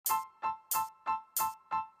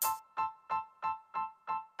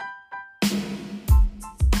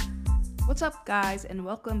What's up, guys, and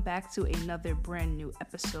welcome back to another brand new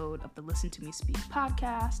episode of the Listen to Me Speak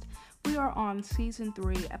podcast. We are on season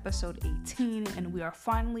 3, episode 18, and we are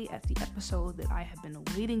finally at the episode that I have been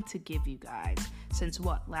waiting to give you guys since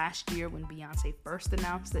last year when Beyonce first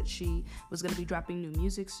announced that she was going to be dropping new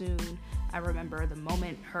music soon. I remember the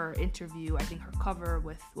moment her interview, I think her cover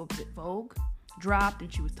with, Vogue? Dropped,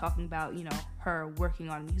 and she was talking about, her working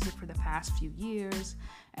on music for the past few years.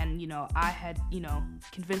 And, I had,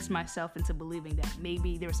 convinced myself into believing that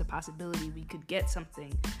maybe there was a possibility we could get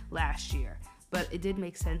something last year. But it did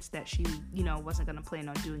make sense that she, wasn't going to plan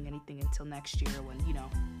on doing anything until next year when,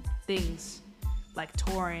 things like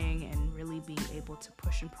touring and really being able to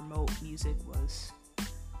push and promote music was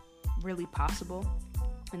really possible.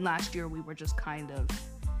 And last year we were just kind of,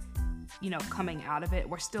 coming out of it.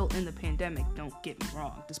 We're still in the pandemic, don't get me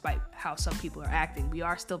wrong. Despite how some people are acting, we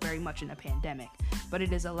are still very much in a pandemic. But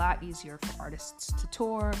it is a lot easier for artists to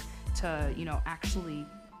tour, to, actually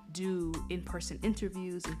do in-person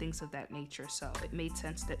interviews and things of that nature. So it made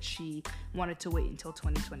sense that she wanted to wait until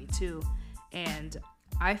 2022. And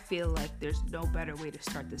I feel like there's no better way to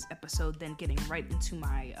start this episode than getting right into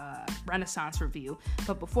my Renaissance review.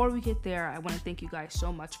 But before we get there, I want to thank you guys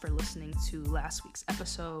so much for listening to last week's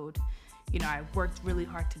episode. I worked really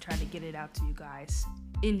hard to try to get it out to you guys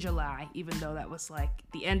in July, even though that was like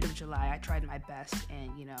the end of July. I tried my best,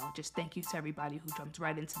 and just thank you to everybody who jumped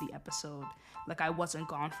right into the episode. Like, I wasn't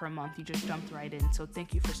gone for a month, you just jumped right in. So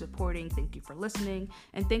thank you for supporting, thank you for listening,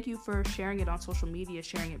 and thank you for sharing it on social media,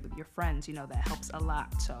 sharing it with your friends. That helps a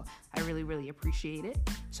lot. So I really, really appreciate it.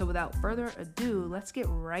 So without further ado, let's get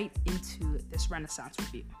right into this Renaissance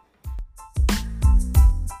review.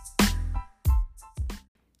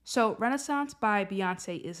 So, Renaissance by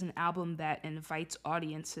Beyonce is an album that invites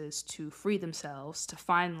audiences to free themselves, to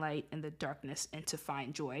find light in the darkness, and to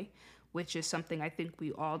find joy, which is something I think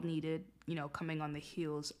we all needed, coming on the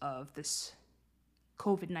heels of this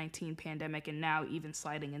COVID-19 pandemic and now even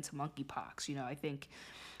sliding into monkeypox. I think,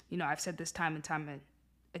 I've said this time and time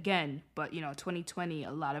again, but, 2020,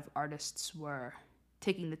 a lot of artists were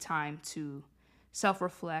taking the time to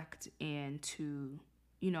self-reflect and to,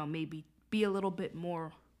 maybe be a little bit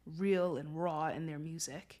more real and raw in their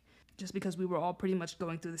music, just because we were all pretty much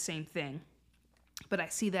going through the same thing. But I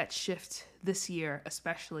see that shift this year,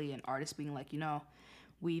 especially in artists being like,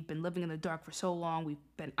 we've been living in the dark for so long, we've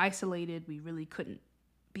been isolated, we really couldn't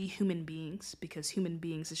be human beings, because human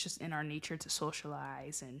beings, it's just in our nature to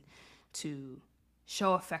socialize and to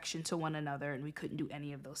show affection to one another, and we couldn't do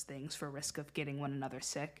any of those things for risk of getting one another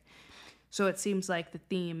sick. So it seems like the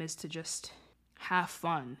theme is to just have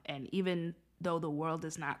fun, and even though the world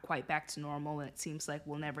is not quite back to normal and it seems like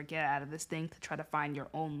we'll never get out of this thing, to try to find your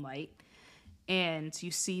own light. And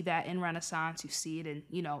you see that in Renaissance, you see it in,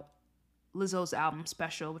 Lizzo's album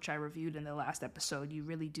Special, which I reviewed in the last episode. You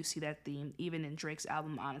really do see that theme. Even in Drake's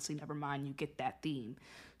album Honestly Nevermind, you get that theme.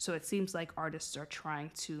 So it seems like artists are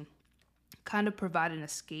trying to kind of provide an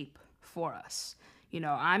escape for us.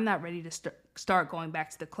 I'm not ready to start going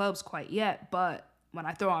back to the clubs quite yet, but when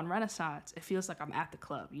I throw on Renaissance, it feels like I'm at the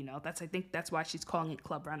club, I think that's why she's calling it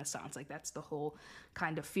Club Renaissance. Like, that's the whole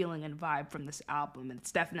kind of feeling and vibe from this album, and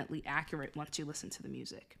it's definitely accurate once you listen to the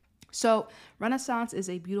music. So, Renaissance is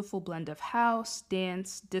a beautiful blend of house,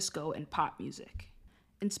 dance, disco, and pop music.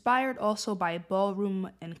 Inspired also by ballroom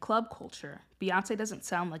and club culture, Beyonce doesn't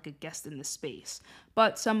sound like a guest in this space,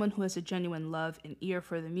 but someone who has a genuine love and ear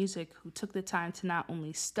for the music, who took the time to not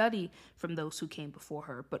only study from those who came before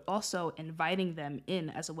her, but also inviting them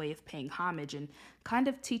in as a way of paying homage and kind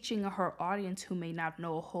of teaching her audience who may not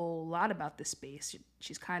know a whole lot about this space.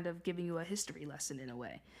 She's kind of giving you a history lesson in a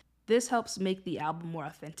way. This helps make the album more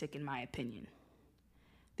authentic, in my opinion.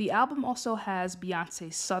 The album also has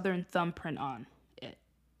Beyonce's Southern thumbprint on it,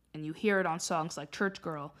 and you hear it on songs like Church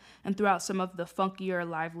Girl and throughout some of the funkier,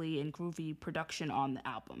 lively, and groovy production on the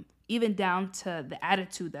album, even down to the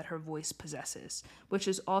attitude that her voice possesses, which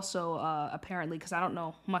is also apparently, because I don't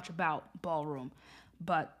know much about ballroom,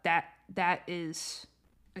 but that is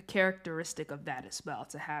a characteristic of that as well,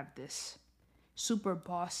 to have this super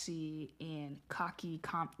bossy and cocky,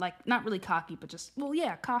 not really cocky, but just,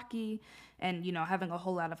 cocky, and, having a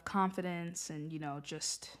whole lot of confidence and,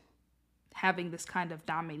 just having this kind of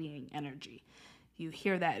dominating energy. You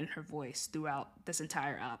hear that in her voice throughout this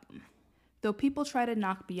entire album. Though people try to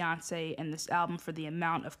knock Beyonce and this album for the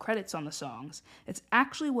amount of credits on the songs, it's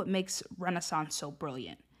actually what makes Renaissance so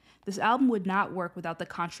brilliant. This album would not work without the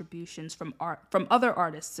contributions from other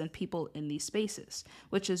artists and people in these spaces,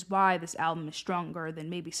 which is why this album is stronger than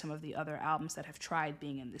maybe some of the other albums that have tried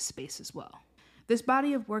being in this space as well. This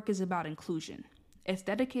body of work is about inclusion. It's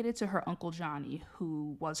dedicated to her Uncle Johnny,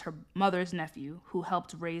 who was her mother's nephew, who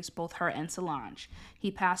helped raise both her and Solange.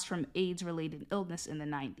 He passed from AIDS related illness in the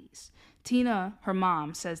 90s. Tina, her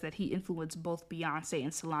mom, says that he influenced both Beyonce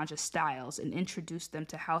and Solange's styles and introduced them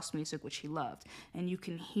to house music, which he loved. And you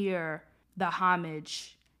can hear the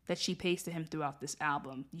homage that she pays to him throughout this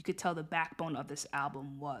album. You could tell the backbone of this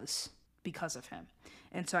album was because of him.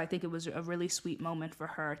 And so I think it was a really sweet moment for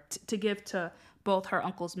her to give to both her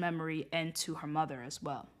uncle's memory and to her mother as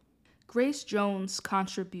well. Grace Jones'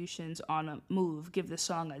 contributions on a Move give the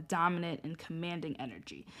song a dominant and commanding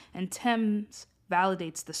energy, and Tems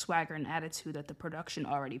validates the swagger and attitude that the production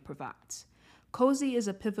already provides. Cozy is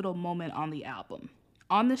a pivotal moment on the album.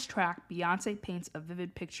 On this track, Beyonce paints a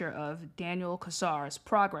vivid picture of Daniel Caesar's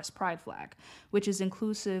Progress Pride flag, which is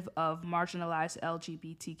inclusive of marginalized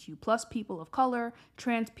LGBTQ plus people of color,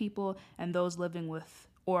 trans people, and those living with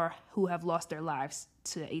or who have lost their lives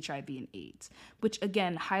to HIV and AIDS, which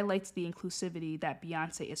again highlights the inclusivity that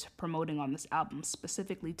Beyonce is promoting on this album,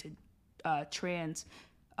 specifically to trans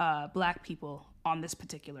Black people on this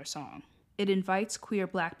particular song. It invites queer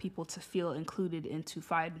Black people to feel included and to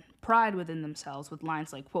find pride within themselves with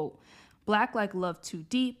lines like, quote, "Black like love too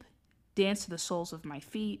deep, dance to the soles of my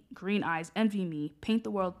feet, green eyes envy me, paint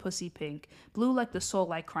the world pussy pink, blue like the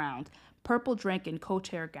soul I crowned, purple drank in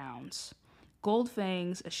co-chair gowns, gold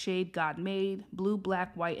fangs, a shade God made, blue,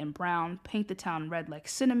 black, white, and brown, paint the town red like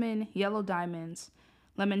cinnamon, yellow diamonds,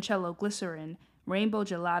 limoncello glycerin, rainbow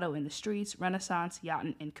gelato in the streets, Renaissance,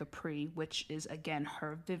 yachting, and Capri," which is, again,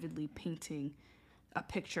 her vividly painting a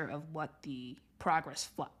picture of what the Progress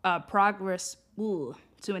Pride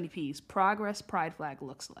flag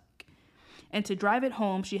looks like. And to drive it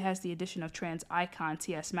home, she has the addition of trans icon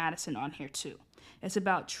T.S. Madison on here too. It's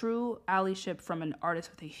about true allyship from an artist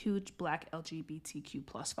with a huge Black LGBTQ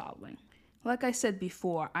plus following. Like I said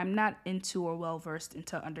before, I'm not into or well-versed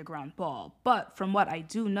into underground ball, but from what I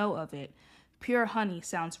do know of it, Pure Honey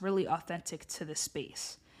sounds really authentic to the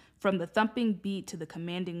space. From the thumping beat to the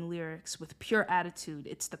commanding lyrics with pure attitude,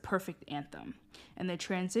 it's the perfect anthem. And the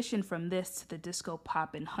transition from this to the disco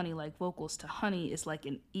pop and honey-like vocals to Honey is like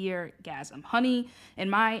an eargasm. Honey,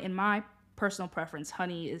 in my personal preference,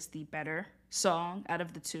 Honey is the better song out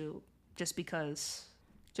of the two, just because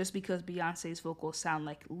Beyonce's vocals sound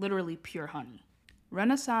like literally pure honey.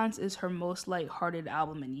 Renaissance is her most lighthearted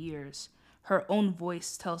album in years. Her own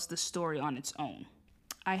voice tells the story on its own.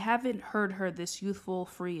 I haven't heard her this youthful,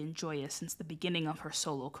 free, and joyous since the beginning of her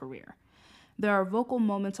solo career. There are vocal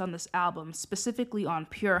moments on this album, specifically on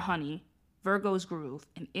Pure Honey, Virgo's Groove,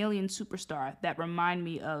 and Alien Superstar, that remind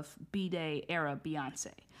me of B-Day era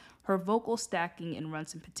Beyonce. Her vocal stacking and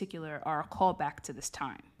runs in particular are a callback to this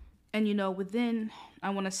time. And within, I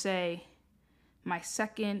want to say, my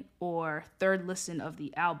second or third listen of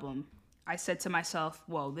the album, I said to myself,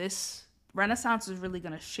 whoa, this Renaissance is really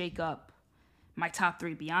going to shake up my top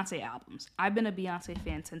 3 Beyonce albums. I've been a Beyonce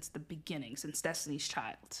fan since the beginning, since Destiny's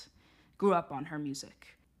Child. Grew up on her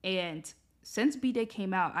music. And since B-Day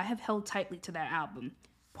came out, I have held tightly to that album,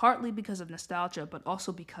 partly because of nostalgia, but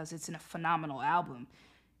also because it's a phenomenal album.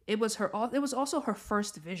 It was also her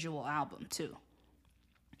first visual album, too.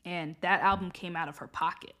 And that album came out of her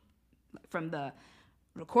pocket. From the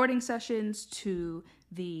recording sessions to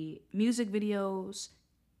the music videos,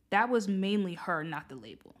 that was mainly her, not the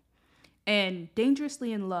label. And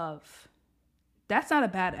Dangerously in Love, that's not a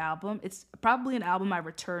bad album. It's probably an album I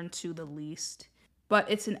return to the least.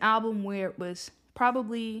 But it's an album where it was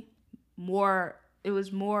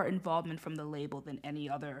more involvement from the label than any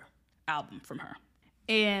other album from her.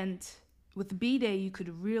 And with B-Day, you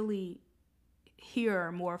could really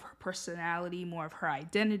hear more of her personality, more of her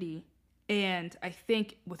identity. And I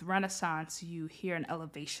think with Renaissance, you hear an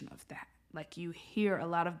elevation of that. Like, you hear a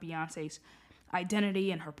lot of Beyonce's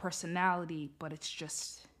identity and her personality, but it's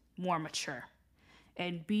just more mature.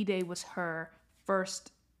 And B-Day was her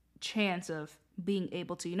first chance of being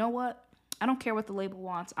able to, you know what? I don't care what the label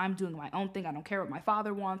wants. I'm doing my own thing. I don't care what my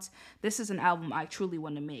father wants. This is an album I truly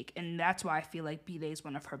want to make. And that's why I feel like B-Day is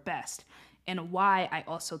one of her best. And why I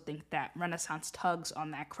also think that Renaissance tugs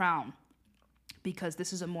on that crown. Because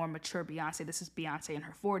this is a more mature Beyonce. This is Beyonce in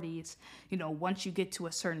her 40s. Once you get to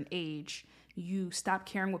a certain age, you stop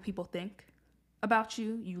caring what people think about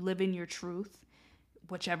you. You live in your truth,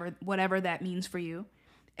 whatever that means for you.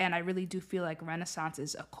 And I really do feel like Renaissance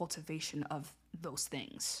is a cultivation of those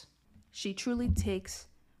things. She truly takes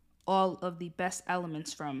all of the best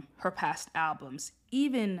elements from her past albums,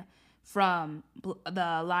 even from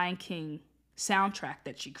the Lion King soundtrack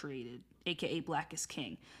that she created, aka Black is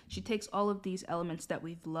King. She takes all of these elements that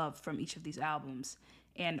we've loved from each of these albums,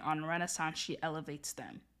 and on Renaissance, she elevates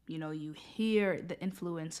them. You know, you hear the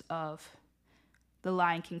influence of the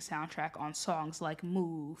Lion King soundtrack on songs like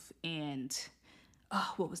Move and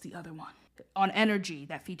what was the other one? On Energy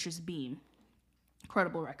that features Beam.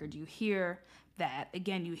 Incredible record. You hear that.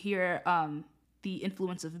 Again, you hear the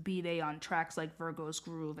influence of B-Day on tracks like Virgo's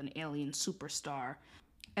Groove and Alien Superstar.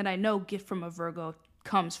 And I know Gift from a Virgo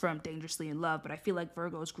comes from Dangerously in Love, but I feel like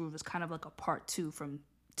Virgo's Groove is kind of like a part two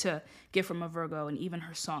to Gift from a Virgo, and even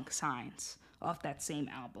her song Signs off that same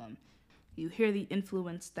album. You hear the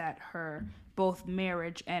influence that her both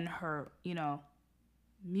marriage and her,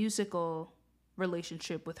 musical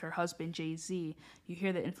relationship with her husband Jay-Z, you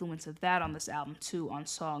hear the influence of that on this album too, on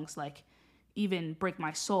songs like even Break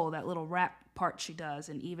My Soul, that little rap part she does,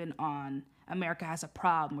 and even on America Has a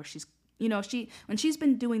Problem, where she's when she's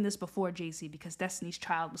been doing this before Jay-Z, because Destiny's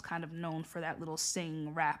Child was kind of known for that little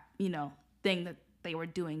sing rap, thing that they were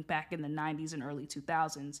doing back in the 90s and early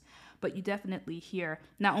 2000s. But you definitely hear,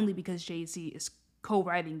 not only because Jay-Z is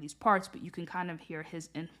co-writing these parts, but you can kind of hear his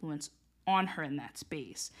influence on her in that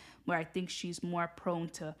space, where I think she's more prone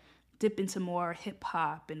to dip into more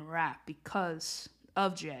hip-hop and rap because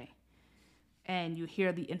of Jay. And you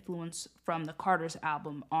hear the influence from the Carter's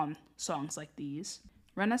album on songs like these.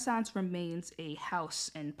 Renaissance remains a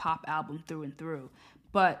house and pop album through and through,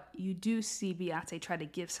 but you do see Beyonce try to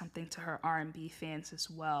give something to her R&B fans as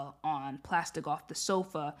well on Plastic Off the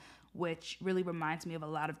Sofa, which really reminds me of a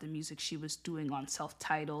lot of the music she was doing on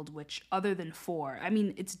Self-Titled, which other than Four, I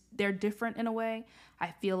mean, they're different in a way.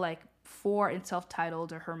 I feel like Four and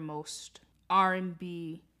Self-Titled are her most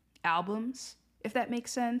R&B albums, if that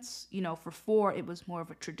makes sense. For Four, it was more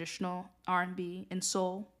of a traditional R&B and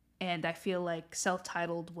soul. And I feel like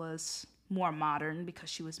Self-Titled was more modern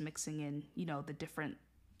because she was mixing in, the different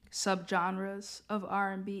subgenres of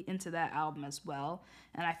R&B into that album as well.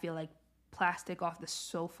 And I feel like Plastic Off the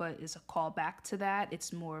Sofa is a callback to that.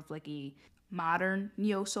 It's more of like a modern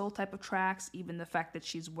neo-soul type of tracks, even the fact that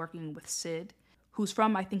she's working with Syd, who's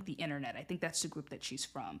from, I think, The Internet. I think that's the group that she's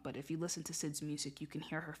from. But if you listen to Syd's music, you can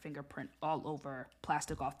hear her fingerprint all over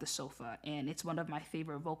Plastic Off the Sofa. And it's one of my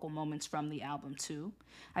favorite vocal moments from the album, too.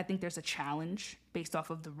 I think there's a challenge based off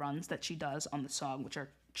of the runs that she does on the song, which are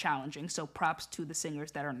challenging. So props to the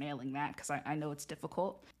singers that are nailing that, because I know it's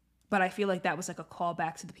difficult. But I feel like that was like a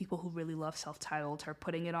callback to the people who really love Self-Titled, her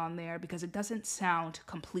putting it on there, because it doesn't sound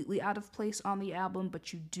completely out of place on the album,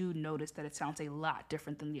 but you do notice that it sounds a lot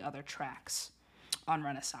different than the other tracks on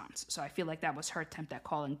Renaissance. So I feel like that was her attempt at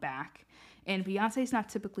calling back. And Beyonce's not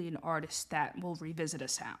typically an artist that will revisit a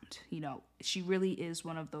sound. She really is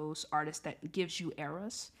one of those artists that gives you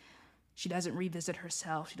eras. She doesn't revisit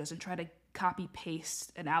herself. She doesn't try to copy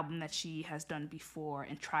paste an album that she has done before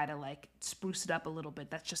and try to like spruce it up a little bit.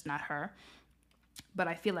 That's just not her. But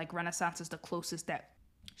I feel like Renaissance is the closest that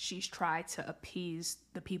she's tried to appease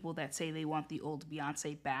the people that say they want the old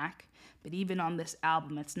Beyonce back. But even on this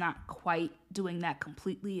album, it's not quite doing that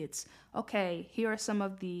completely. It's, okay, here are some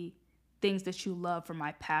of the things that you love from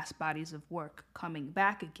my past bodies of work coming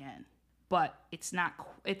back again. But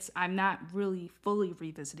I'm not really fully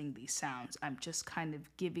revisiting these sounds. I'm just kind of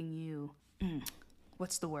giving you,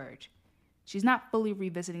 what's the word? She's not fully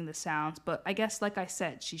revisiting the sounds, but I guess, like I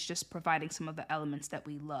said, she's just providing some of the elements that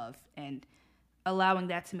we love and allowing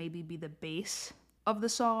that to maybe be the base of the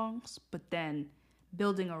songs, but then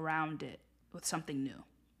building around it with something new.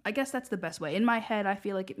 I guess that's the best way. In my head, I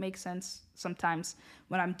feel like it makes sense sometimes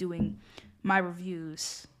when I'm doing my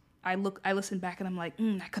reviews. I listen back and I'm like,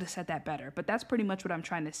 I could have said that better. But that's pretty much what I'm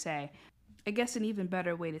trying to say. I guess an even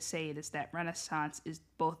better way to say it is that Renaissance is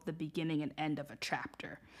both the beginning and end of a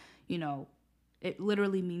chapter. It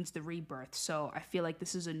literally means the rebirth. So I feel like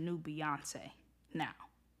this is a new Beyonce now.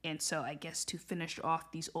 And so I guess to finish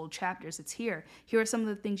off these old chapters, it's here. Here are some of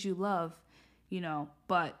the things you love,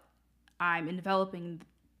 but I'm enveloping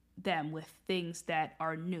them with things that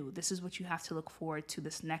are new. This is what you have to look forward to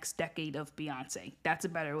this next decade of Beyonce. That's a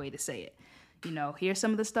better way to say it. Here's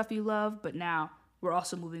some of the stuff you love, but now we're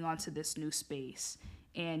also moving on to this new space.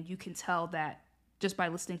 And you can tell that just by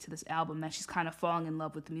listening to this album that she's kind of falling in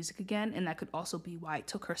love with the music again. And that could also be why it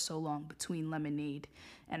took her so long between Lemonade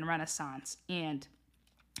and Renaissance. And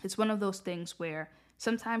it's one of those things where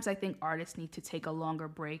sometimes I think artists need to take a longer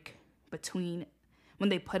break between when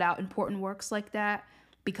they put out important works like that,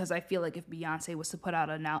 because I feel like if Beyonce was to put out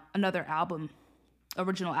another album,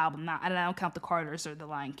 original album, and I don't count the Carters or the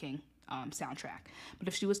Lion King soundtrack, but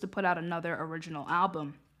if she was to put out another original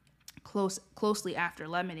album closely after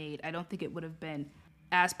Lemonade, I don't think it would have been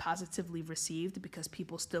as positively received, because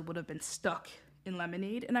people still would have been stuck in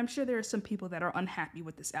Lemonade. And I'm sure there are some people that are unhappy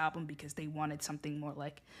with this album because they wanted something more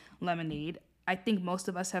like Lemonade. I think most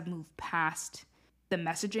of us have moved past the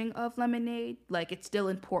messaging of Lemonade. Like, it's still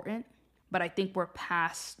important, but I think we're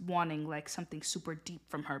past wanting like something super deep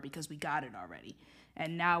from her because we got it already.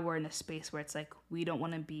 And now we're in a space where it's like we don't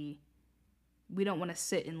want to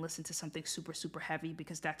sit and listen to something super, super heavy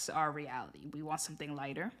because that's our reality. We want something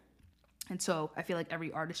lighter. And so I feel like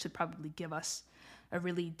every artist should probably give us a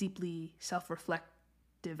really deeply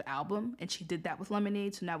self-reflective album. And she did that with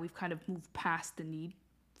Lemonade. So now we've kind of moved past the need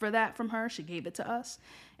for that from her. She gave it to us.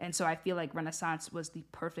 And so I feel like Renaissance was the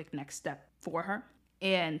perfect next step for her.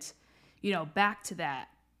 And, back to that,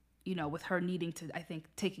 with her needing to, I think,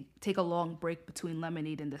 take a long break between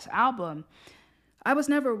Lemonade and this album, I was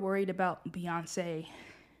never worried about Beyonce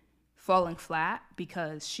falling flat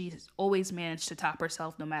because she's always managed to top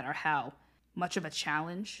herself no matter how much of a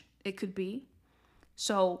challenge it could be.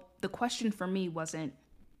 So the question for me wasn't,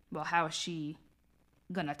 well, how is she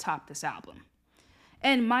gonna top this album?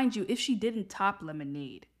 And mind you, if she didn't top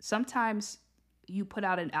Lemonade, sometimes you put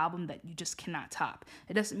out an album that you just cannot top.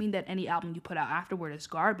 It doesn't mean that any album you put out afterward is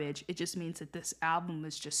garbage. It just means that this album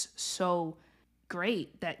is just so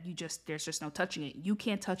great that there's just no touching it. You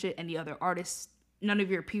can't touch it. Any other artists, none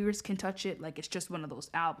of your peers can touch it. Like, it's just one of those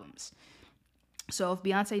albums. So if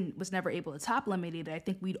Beyonce was never able to top Lemonade, I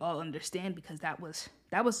think we'd all understand because that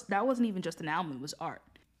wasn't even just an album, it was art.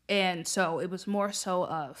 And so it was more so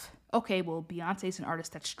of, okay, well, Beyonce's an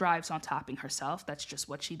artist that strives on topping herself. That's just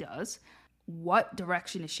what she does. What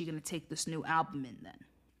direction is she going to take this new album in then?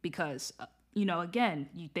 Because, again,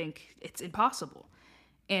 you think it's impossible.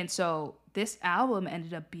 And so this album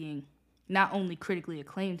ended up being not only critically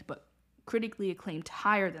acclaimed, but critically acclaimed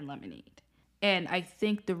higher than Lemonade. And I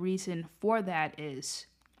think the reason for that is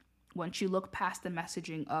once you look past the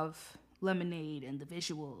messaging of Lemonade and the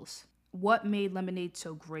visuals, what made Lemonade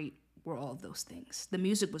so great were all of those things. The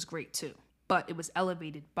music was great too, but it was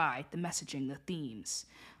elevated by the messaging, the themes,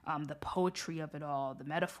 the poetry of it all, the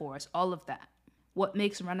metaphors, all of that. What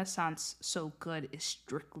makes Renaissance so good is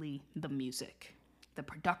strictly the music, the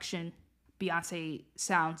production. Beyonce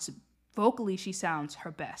vocally, she sounds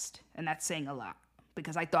her best, and that's saying a lot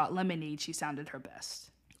because I thought Lemonade, she sounded her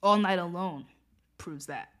best. All Night Alone proves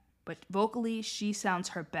that. But vocally, she sounds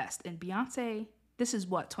her best. And Beyonce, this is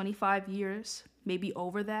 25 years, maybe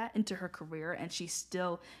over that into her career, and she's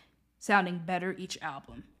still sounding better each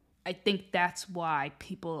album. I think that's why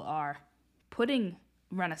people are putting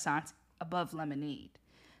Renaissance above Lemonade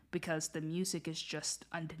because the music is just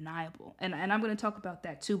undeniable. And I'm going to talk about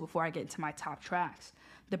that too before I get into my top tracks.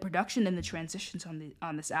 The production and the transitions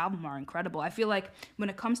on this album are incredible. I feel like when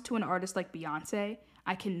it comes to an artist like Beyonce,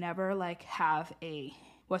 I can never have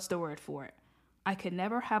what's the word for it? I could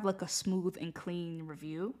never have a smooth and clean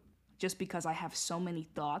review just because I have so many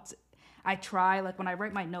thoughts. I try, when I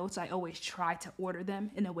write my notes, I always try to order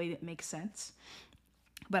them in a way that makes sense.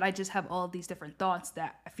 But I just have all of these different thoughts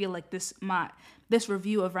that I feel like this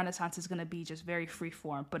review of Renaissance is going to be just very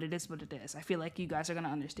freeform, but it is what it is. I feel like you guys are going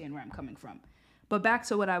to understand where I'm coming from. But back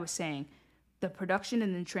to what I was saying, the production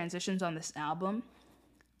and the transitions on this album,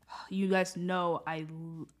 you guys know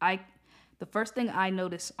the first thing I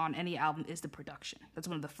notice on any album is the production. That's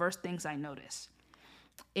one of the first things I notice.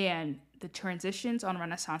 And the transitions on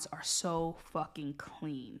Renaissance are so fucking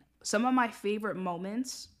clean. Some of my favorite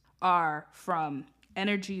moments are from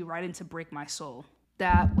Energy right into Break My Soul.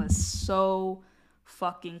 That was so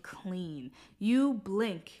fucking clean. You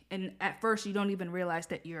blink, and at first you don't even realize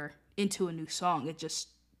that you're into a new song. It just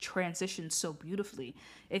transitions so beautifully.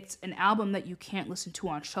 It's an album that you can't listen to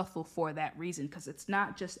on shuffle for that reason, because it's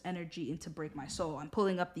not just Energy into Break My Soul. I'm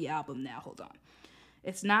pulling up the album now. Hold on.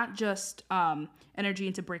 It's not just Energy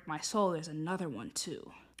into Break My Soul. There's another one too.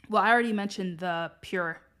 Well, I already mentioned the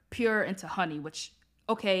Pure into Honey, which,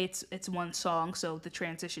 okay, it's one song, so the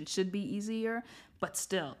transition should be easier, but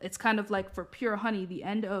still, it's kind of like for Pure Honey, the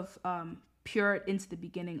end of Pure into the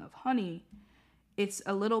beginning of Honey, it's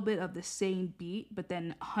a little bit of the same beat, but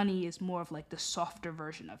then Honey is more of the softer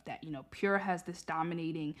version of that. Pure has this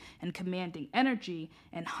dominating and commanding energy,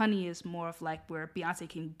 and Honey is more of where Beyonce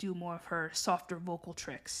can do more of her softer vocal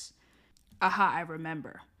tricks. Aha, I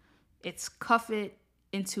remember. It's Cuff It,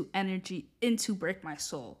 into Energy, into Break My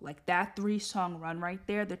Soul. That 3-song run right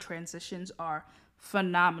there, the transitions are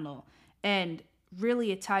phenomenal. And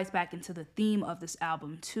really it ties back into the theme of this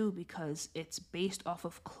album too, because it's based off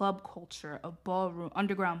of club culture, of ballroom,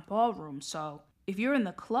 underground ballroom. So if you're in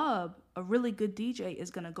the club, a really good DJ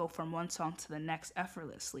is going to go from one song to the next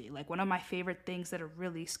effortlessly. One of my favorite things that a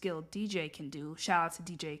really skilled DJ can do, shout out to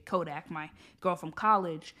DJ Kodak, my girl from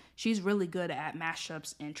college, she's really good at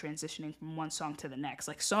mashups and transitioning from one song to the next.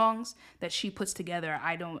 Songs that she puts together,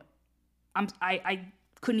 I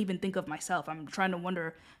couldn't even think of myself. I'm trying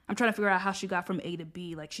to figure out how she got from A to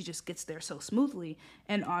B. Like, she just gets there so smoothly.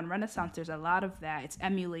 And on Renaissance, there's a lot of that. It's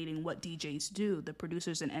emulating what DJs do. The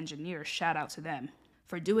producers and engineers, shout out to them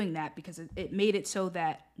for doing that, because it made it so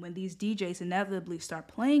that when these DJs inevitably start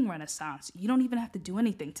playing Renaissance, you don't even have to do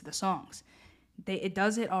anything to the songs. It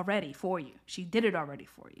does it already for you. She did it already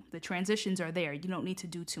for you. The transitions are there. You don't need to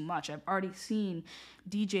do too much. I've already seen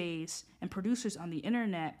DJs and producers on the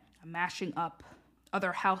internet mashing up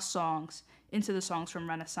other house songs into the songs from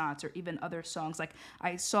Renaissance, or even other songs. Like,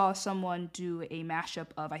 I saw someone do a mashup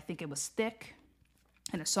of, I think it was Thick,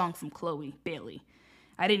 and a song from Chloe Bailey.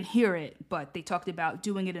 I didn't hear it, but they talked about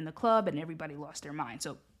doing it in the club and everybody lost their mind.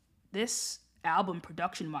 So this album,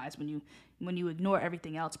 production-wise, when you ignore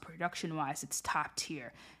everything else, production-wise, it's top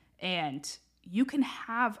tier. And you can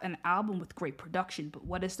have an album with great production, but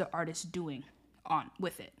what is the artist doing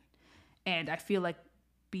with it? And I feel like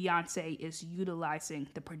Beyonce is utilizing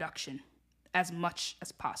the production as much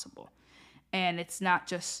as possible. And it's not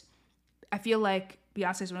just, I feel like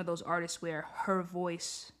Beyonce is one of those artists where her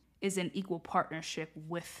voice is in equal partnership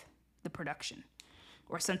with the production.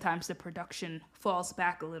 Or sometimes the production falls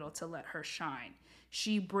back a little to let her shine.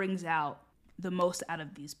 She brings out the most out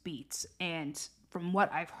of these beats. And from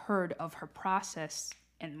what I've heard of her process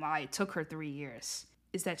and why it took her 3 years,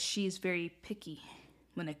 is that she's very picky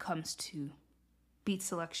when it comes to beat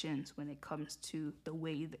selections, when it comes to the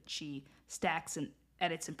way that she stacks and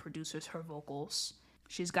edits and produces her vocals.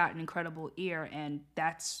 She's got an incredible ear, and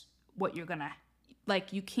that's what you're gonna,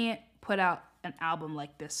 like, you can't put out an album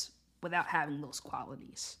like this without having those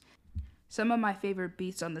qualities. Some of my favorite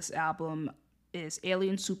beats on this album is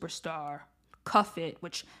Alien Superstar, Cuff It,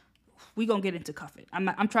 which we gonna get into Cuff It.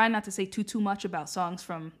 I'm trying not to say too much about songs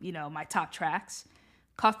from, my top tracks.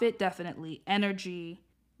 Cuff It, definitely. Energy.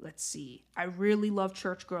 Let's see. I really love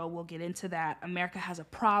Church Girl. We'll get into that. America Has a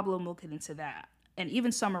Problem. We'll get into that. And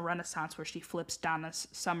even Summer Renaissance, where she flips Donna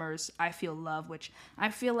Summer's I Feel Love, which I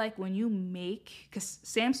feel like when you make, because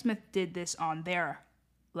Sam Smith did this on their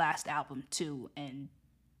last album too, and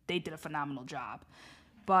they did a phenomenal job.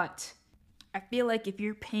 But I feel like if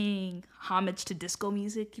you're paying homage to disco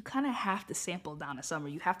music, you kind of have to sample Donna Summer.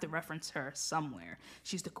 You have to reference her somewhere.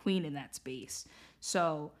 She's the queen in that space.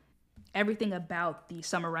 So everything about the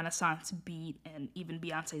Summer Renaissance beat and even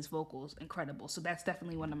Beyonce's vocals, incredible. So that's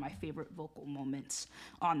definitely one of my favorite vocal moments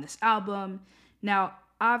on this album. Now,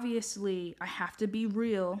 obviously, I have to be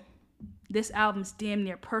real. This album's damn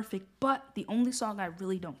near perfect, but the only song I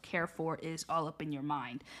really don't care for is All Up in Your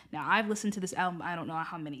Mind. Now, I've listened to this album I don't know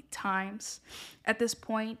how many times at this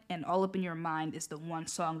point, and All Up in Your Mind is the one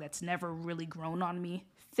song that's never really grown on me.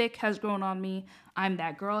 Thick has grown on me. I'm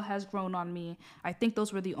That Girl has grown on me. I think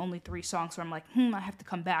those were the only 3 songs where I'm like, I have to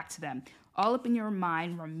come back to them. All Up in Your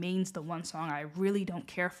Mind remains the one song I really don't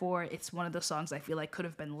care for. It's one of the songs I feel like could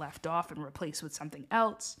have been left off and replaced with something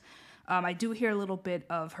else. I do hear a little bit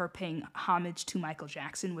of her paying homage to Michael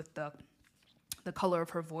Jackson with the color of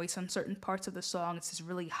her voice on certain parts of the song. It's this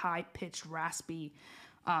really high-pitched, raspy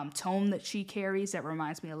tone that she carries that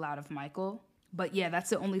reminds me a lot of Michael. But yeah, that's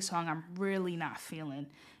the only song I'm really not feeling.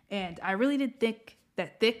 And I really didn't think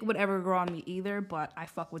that Thick would ever grow on me either, but I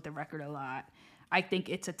fuck with the record a lot. I think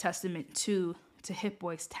it's a testament to Hit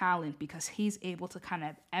Boy's talent, because he's able to kind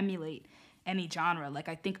of emulate any genre. Like,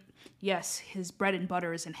 I think, yes, his bread and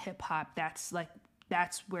butter is in hip hop. That's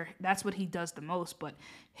what he does the most. But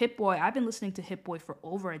Hit Boy, I've been listening to Hit Boy for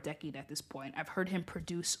over a decade at this point. I've heard him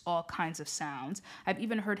produce all kinds of sounds. I've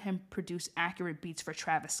even heard him produce accurate beats for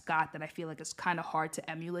Travis Scott that I feel like is kind of hard to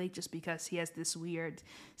emulate, just because he has this weird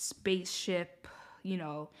spaceship,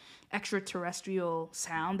 extraterrestrial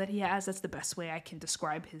sound that he has. That's the best way I can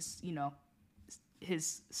describe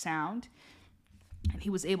his sound. And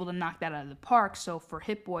he was able to knock that out of the park. So for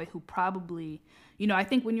Hit Boy, who probably, I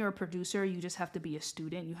think when you're a producer, you just have to be a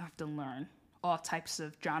student. You have to learn all types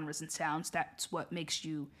of genres and sounds. That's what makes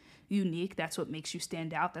you unique. That's what makes you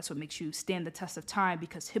stand out. That's what makes you stand the test of time,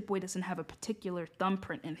 because Hit Boy doesn't have a particular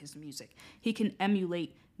thumbprint in his music. He can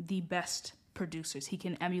emulate the best producers. He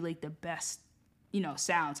can emulate the best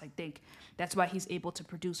sounds. I think that's why he's able to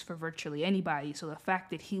produce for virtually anybody. So the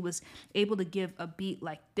fact that he was able to give a beat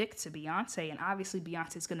like Thick to Beyonce, and obviously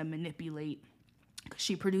Beyonce's going to manipulate, because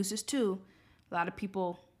she produces too. A lot of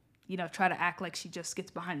people, try to act like she just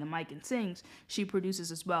gets behind the mic and sings. She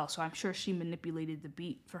produces as well. So I'm sure she manipulated the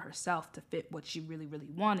beat for herself to fit what she really, really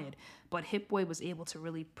wanted. But Hit Boy was able to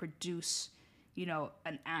really produce,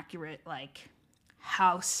 an accurate,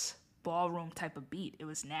 house ballroom type of beat. It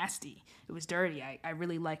was nasty. It was dirty. I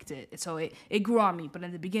really liked it. So it grew on me. But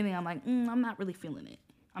in the beginning, I'm like, I'm not really feeling it.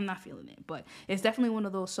 I'm not feeling it. But it's definitely one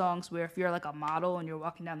of those songs where if you're like a model and you're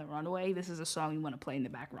walking down the runway, this is a song you want to play in the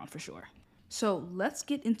background for sure. So let's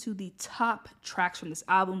get into the top tracks from this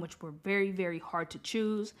album, which were very, very hard to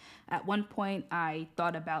choose. At one point, I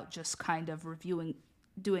thought about just kind of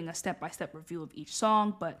doing a step-by-step review of each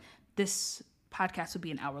song, but this podcast would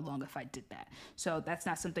be an hour long if I did that. So that's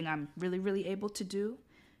not something I'm really, really able to do.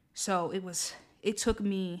 So it took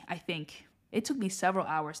me several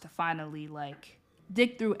hours to finally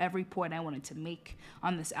dig through every point I wanted to make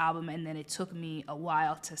on this album, and then it took me a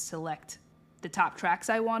while to select the top tracks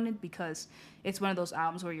I wanted, because it's one of those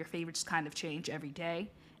albums where your favorites kind of change every day.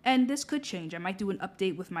 And this could change. I might do an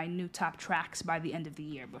update with my new top tracks by the end of the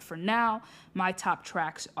year. But for now, my top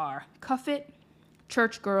tracks are Cuff It,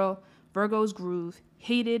 Church Girl, Virgo's Groove,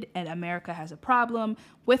 Hated, and America Has a Problem,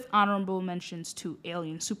 with honorable mentions to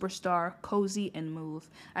Alien Superstar, Cozy, and Move.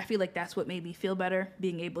 I feel like that's what made me feel better,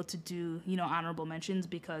 being able to do, honorable mentions,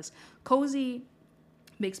 because Cozy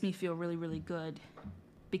makes me feel really, really good,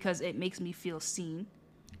 because it makes me feel seen.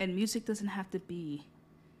 And music doesn't have to be,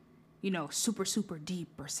 super, super deep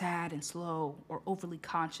or sad and slow or overly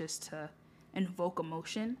conscious to invoke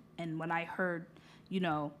emotion. And when I heard,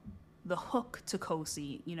 the hook to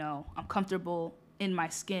Cozy, I'm comfortable in my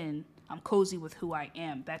skin, I'm cozy with who I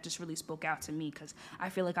am, that just really spoke out to me, because I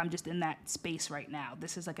feel like I'm just in that space right now.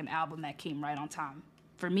 This is like an album that came right on time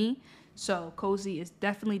for me. So Cozy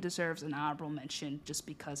definitely deserves an honorable mention, just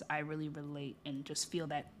because I really relate and just feel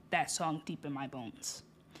that song deep in my bones.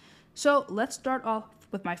 So let's start off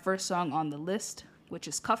with my first song on the list, which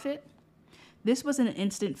is Cuff It. This was an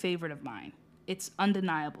instant favorite of mine. It's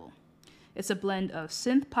undeniable. It's a blend of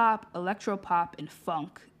synth pop, electro pop, and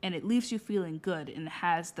funk, and it leaves you feeling good and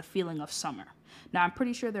has the feeling of summer. Now, I'm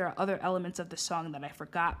pretty sure there are other elements of the song that I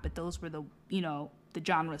forgot, but those were the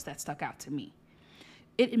genres that stuck out to me.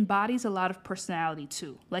 It embodies a lot of personality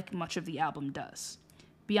too, like much of the album does.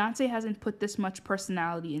 Beyonce hasn't put this much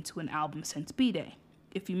personality into an album since B-Day.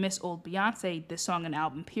 If you miss old Beyonce, this song and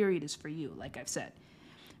album period is for you, like I've said.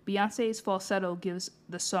 Beyonce's falsetto gives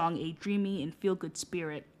the song a dreamy and feel-good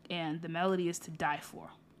spirit, and the melody is to die for.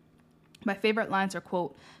 My favorite lines are,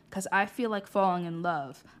 quote, "'Cause I feel like falling in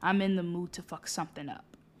love, I'm in the mood to fuck something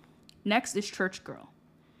up." Next is Church Girl,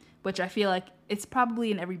 which I feel like it's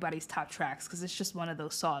probably in everybody's top tracks, because it's just one of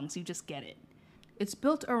those songs, you just get it. It's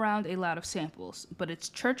built around a lot of samples, but it's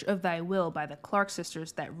Church of Thy Will by the Clark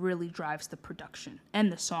Sisters that really drives the production,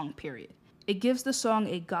 and the song period. It gives the song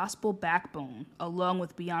a gospel backbone, along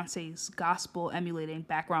with Beyonce's gospel emulating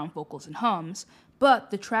background vocals and hums,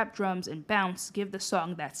 but the trap drums and bounce give the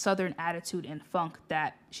song that southern attitude and funk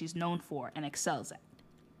that she's known for and excels at.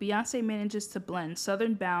 Beyonce manages to blend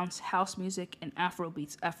southern bounce, house music, and Afro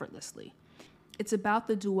beats effortlessly. It's about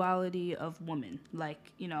the duality of woman,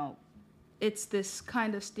 it's this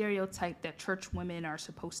kind of stereotype that church women are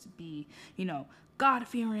supposed to be,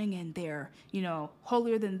 God-fearing, and they're,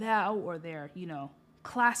 holier than thou, or they're,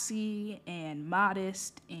 classy and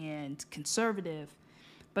modest and conservative.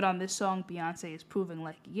 But on this song, Beyonce is proving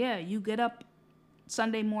you get up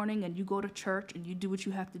Sunday morning and you go to church and you do what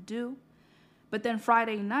you have to do. But then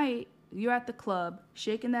Friday night, you're at the club,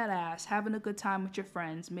 shaking that ass, having a good time with your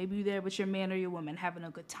friends. Maybe you're there with your man or your woman, having a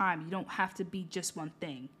good time. You don't have to be just one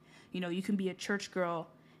thing. You can be a church girl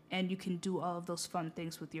and you can do all of those fun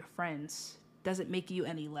things with your friends. Doesn't make you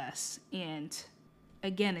any less. And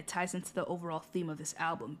again, it ties into the overall theme of this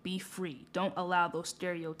album. Be free. Don't allow those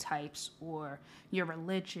stereotypes or your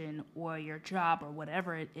religion or your job or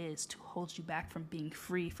whatever it is to hold you back from being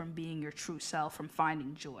free, from being your true self, from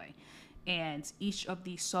finding joy. And each of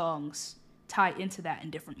these songs tie into that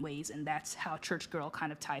in different ways, and that's how Church Girl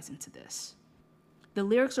kind of ties into this. The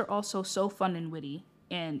lyrics are also so fun and witty,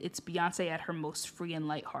 and it's Beyonce at her most free and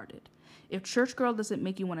lighthearted. If Church Girl doesn't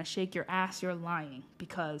make you want to shake your ass, you're lying,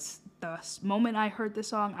 because the moment I heard this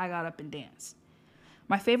song, I got up and danced.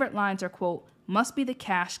 My favorite lines are, quote, "Must be the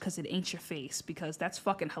cash 'cause it ain't your face," because that's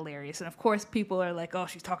fucking hilarious. And of course, people are like, oh,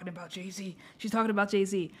 she's talking about Jay-Z. She's talking about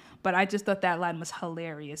Jay-Z. But I just thought that line was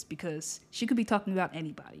hilarious because she could be talking about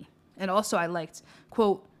anybody. And also I liked,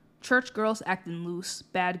 quote, "Church girls acting loose,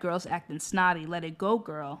 bad girls acting snotty. Let it go,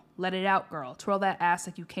 girl. Let it out, girl. Twirl that ass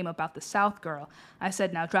like you came up out the South, girl. I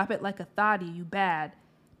said, now drop it like a thotty, you bad.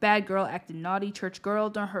 Bad girl acting naughty. Church girl,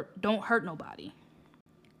 don't hurt nobody."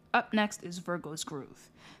 Up next is Virgo's Groove,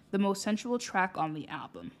 the most sensual track on the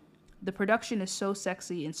album. The production is so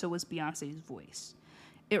sexy, and so is Beyonce's voice.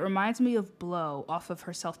 It reminds me of Blow off of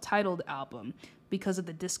her self-titled album because of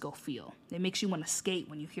the disco feel. It makes you want to skate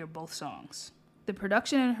when you hear both songs. The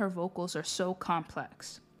production and her vocals are so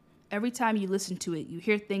complex. Every time you listen to it, you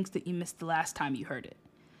hear things that you missed the last time you heard it.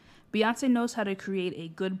 Beyonce knows how to create a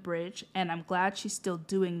good bridge, and I'm glad she's still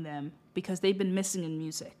doing them because they've been missing in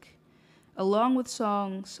music. Along with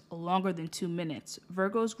songs longer than 2 minutes,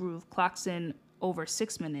 Virgo's Groove clocks in over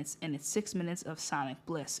 6 minutes, and it's 6 minutes of sonic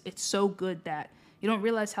bliss. It's so good that you don't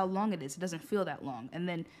realize how long it is. It doesn't feel that long. And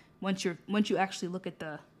then once you actually look at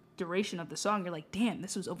the duration of the song, you're like, damn,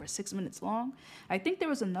 this was over 6 minutes long. I think there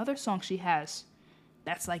was another song she has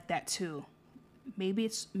that's like that too. Maybe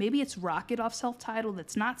it's Rocket off self-titled.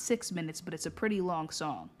 It's not 6 minutes, but it's a pretty long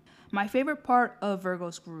song. My favorite part of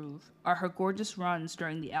Virgo's Groove are her gorgeous runs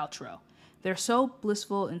during the outro. They're so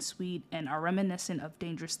blissful and sweet and are reminiscent of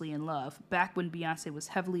Dangerously in Love, back when Beyonce was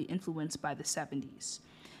heavily influenced by the 70s.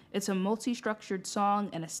 It's a multi-structured song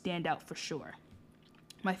and a standout for sure.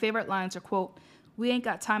 My favorite lines are, quote, "We ain't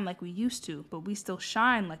got time like we used to, but we still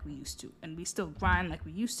shine like we used to, and we still grind like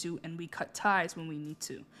we used to, and we cut ties when we need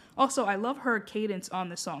to." Also, I love her cadence on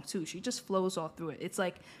the song too. She just flows all through it. It's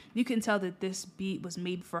like you can tell that this beat was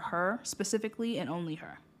made for her specifically and only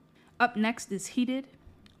her. Up next is Heated.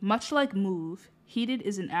 Much like Move, Heated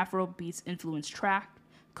is an Afrobeats influenced track,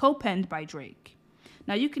 co-penned by Drake.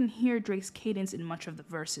 Now you can hear Drake's cadence in much of the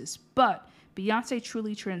verses, but Beyonce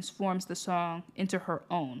truly transforms the song into her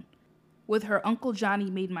own. With her Uncle Johnny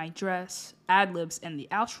Made My Dress, ad-libs, and the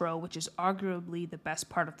outro, which is arguably the best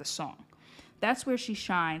part of the song. That's where she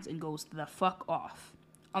shines and goes the fuck off.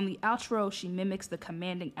 On the outro, she mimics the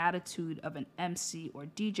commanding attitude of an MC or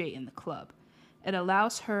DJ in the club. It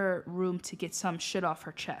allows her room to get some shit off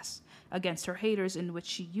her chest against her haters, in which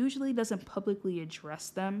she usually doesn't publicly address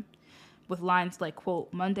them, with lines like,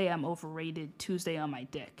 quote, "Monday I'm overrated, Tuesday on my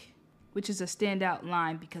dick," which is a standout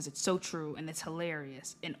line because it's so true and it's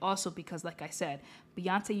hilarious. And also because, like I said,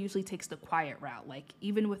 Beyonce usually takes the quiet route. Like,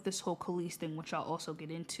 even with this whole Khalees thing, which I'll also get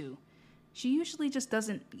into, she usually just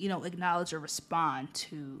doesn't, acknowledge or respond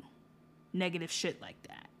to negative shit like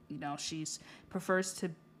that.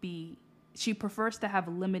 She prefers to have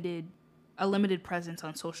a limited presence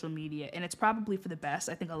on social media, and it's probably for the best.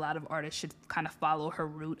 I think a lot of artists should kind of follow her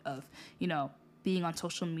route of, being on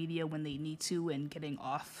social media when they need to and getting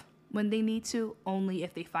off when they need to, only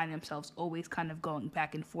if they find themselves always kind of going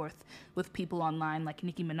back and forth with people online like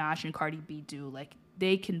Nicki Minaj and Cardi B do. Like,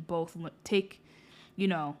 they can both take,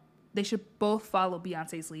 they should both follow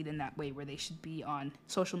Beyonce's lead in that way, where they should be on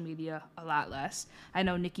social media a lot less. I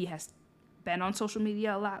know Nicki has been on social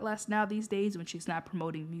media a lot less now these days. When she's not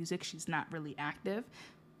promoting music, she's not really active.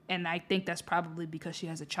 And I think that's probably because she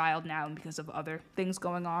has a child now and because of other things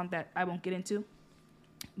going on that I won't get into.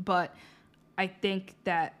 But I think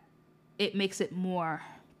that it makes it more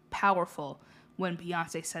powerful when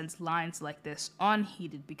Beyonce sends lines like this on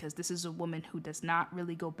Heated, because this is a woman who does not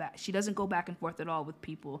really go back. She doesn't go back and forth at all with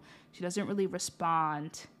people. She doesn't really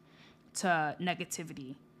respond to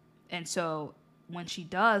negativity. And so when she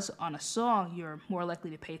does on a song, you're more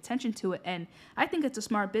likely to pay attention to it. And I think it's a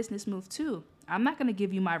smart business move too. I'm not going to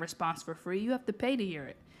give you my response for free. You have to pay to hear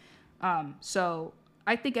it. So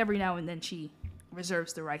I think every now and then she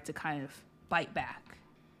reserves the right to kind of bite back.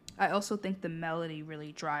 I also think the melody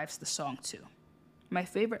really drives the song too. My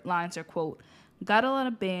favorite lines are, quote, "Got a lot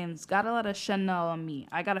of bands, got a lot of Chanel on me.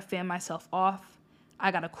 I gotta fan myself off.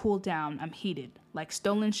 I gotta cool down. I'm heated. Like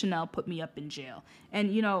stolen Chanel put me up in jail."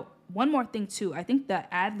 And, one more thing, too. I think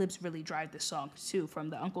the ad-libs really drive the song, too. From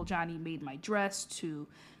the Uncle Johnny Made My Dress to,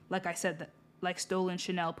 like I said, like stolen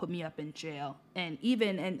Chanel put me up in jail. And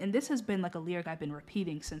even, and this has been like a lyric I've been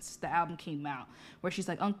repeating since the album came out, where she's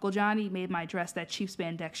like, "Uncle Johnny made my dress, that cheap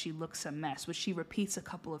spandex, she looks a mess," which she repeats a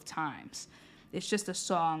couple of times. It's just a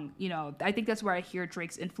song, I think that's where I hear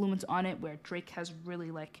Drake's influence on it, where Drake has really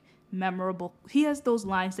like memorable, he has those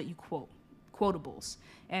lines that you quotables,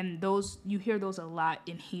 and you hear those a lot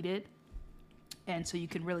in Heated, and so you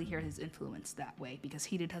can really hear his influence that way, because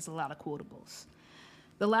Heated has a lot of quotables.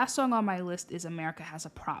 The last song on my list is America Has a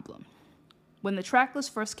Problem. When the track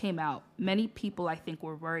list first came out, many people, I think,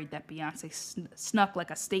 were worried that Beyonce snuck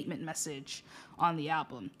like a statement message on the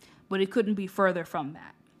album, but it couldn't be further from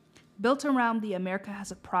that. Built around the America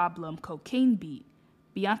Has a Problem cocaine beat,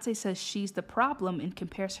 Beyonce says she's the problem and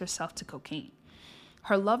compares herself to cocaine.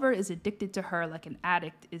 Her lover is addicted to her like an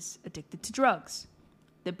addict is addicted to drugs.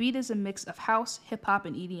 The beat is a mix of house, hip-hop,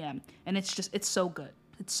 and EDM, and it's so good.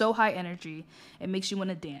 It's so high energy, it makes you want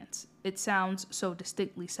to dance. It sounds so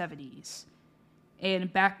distinctly 70s.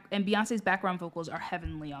 And Beyonce's background vocals are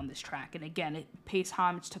heavenly on this track. And again, it pays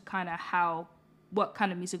homage to kind of what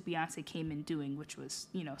kind of music Beyonce came in doing, which was,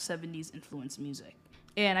 70s influenced music.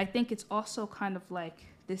 And I think it's also kind of like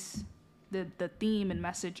the theme and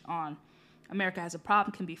message on America Has a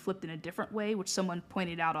Problem can be flipped in a different way, which someone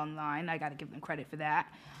pointed out online. I got to give them credit for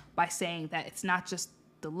that, by saying that it's not just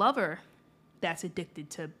the lover that's addicted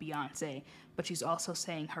to Beyonce, but she's also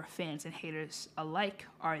saying her fans and haters alike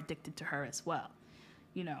are addicted to her as well,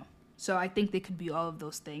 you know. So I think they could be all of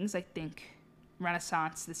those things. I think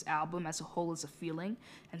Renaissance, this album as a whole, is a feeling,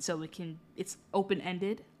 and so it's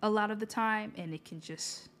open-ended a lot of the time, and it can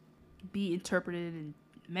just be interpreted in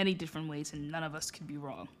many different ways, and none of us can be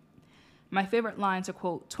wrong. My favorite lines are,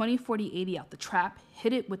 quote, 20, 40, 80 out the trap,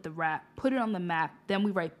 hit it with the rap, put it on the map, then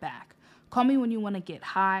we write back. Call me when you want to get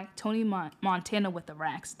high, Tony Montana with the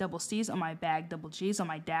racks, double C's on my bag, double G's on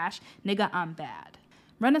my dash, nigga, I'm bad.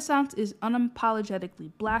 Renaissance is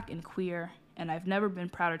unapologetically black and queer, and I've never been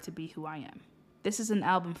prouder to be who I am. This is an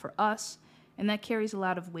album for us, and that carries a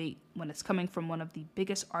lot of weight when it's coming from one of the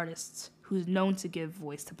biggest artists who's known to give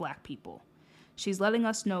voice to black people. She's letting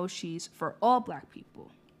us know she's for all black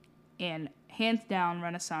people. And hands down,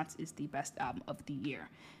 Renaissance is the best album of the year.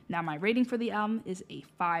 Now, my rating for the album is a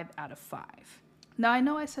 5 out of 5. Now, I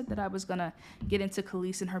know I said that I was going to get into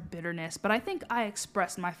Kelis and her bitterness, but I think I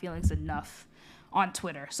expressed my feelings enough on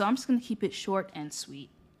Twitter, so I'm just going to keep it short and sweet.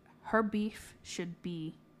 Her beef should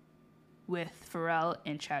be with Pharrell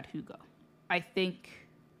and Chad Hugo. I think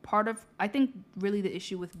really the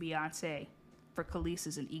issue with Beyonce for Kelis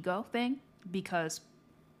is an ego thing, because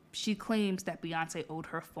she claims that Beyonce owed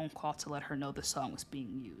her a phone call to let her know the song was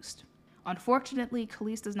being used. Unfortunately,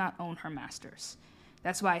 Kelis does not own her masters.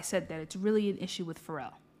 That's why I said that it's really an issue with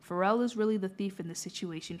Pharrell. Pharrell is really the thief in the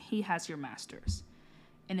situation. He has your masters.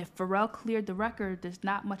 And if Pharrell cleared the record, there's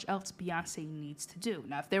not much else Beyonce needs to do.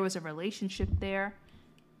 Now, if there was a relationship there,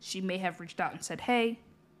 she may have reached out and said, hey,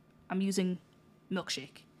 I'm using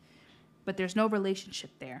Milkshake. But there's no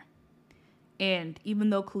relationship there. And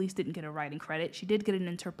even though Kelis didn't get a writing credit, she did get an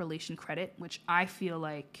interpolation credit, which I feel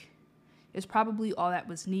like is probably all that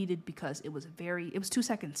was needed, because it was 2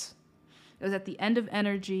 seconds. It was at the end of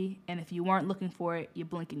Energy, and if you weren't looking for it, you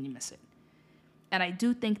blink and you miss it. And I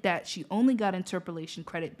do think that she only got interpolation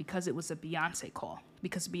credit because it was a Beyonce call,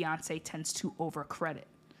 because Beyonce tends to overcredit,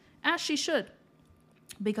 as she should,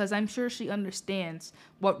 because I'm sure she understands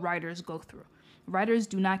what writers go through. Writers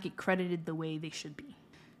do not get credited the way they should be.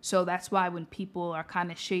 So that's why when people are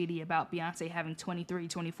kind of shady about Beyonce having 23,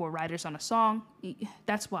 24 writers on a song,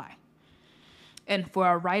 that's why. And for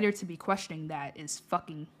a writer to be questioning that is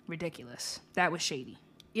fucking ridiculous. That was shady.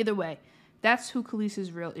 Either way, that's who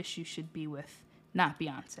Kelis's real issue should be with, not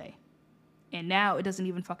Beyonce. And now it doesn't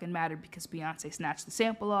even fucking matter because Beyonce snatched the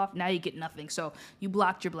sample off. Now you get nothing. So you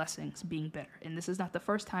blocked your blessings being bitter. And this is not the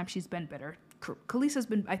first time she's been bitter. Kelis has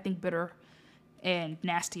been, I think, bitter and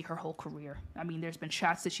nasty her whole career. I mean, there's been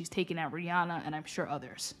shots that she's taken at Rihanna, and I'm sure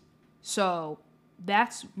others. So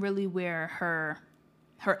that's really where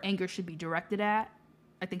her anger should be directed at.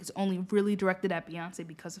 I think it's only really directed at Beyonce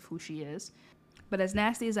because of who she is. But as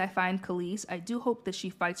nasty as I find Kelis, I do hope that she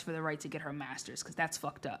fights for the right to get her masters, because that's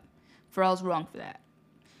fucked up. Pharrell's wrong for that.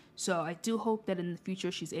 So I do hope that in the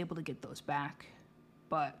future she's able to get those back.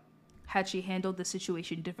 But had she handled the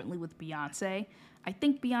situation differently with Beyonce, I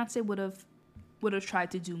think Beyonce would have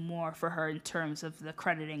tried to do more for her in terms of the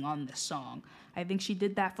crediting on this song. I think she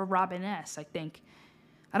did that for Robin S.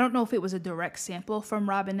 I don't know if it was a direct sample from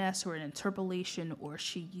Robin S. or an interpolation, or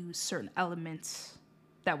she used certain elements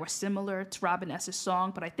that were similar to Robin S.'s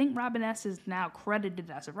song, but I think Robin S. is now credited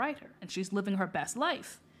as a writer, and she's living her best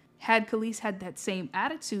life. Had Kelis had that same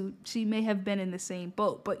attitude, she may have been in the same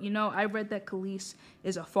boat. But, I read that Kelis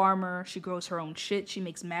is a farmer. She grows her own shit. She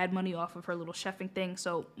makes mad money off of her little chefing thing.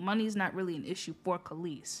 So money's not really an issue for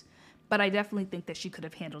Kelis. But I definitely think that she could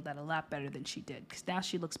have handled that a lot better than she did, because now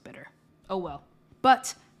she looks bitter. Oh well.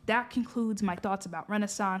 But that concludes my thoughts about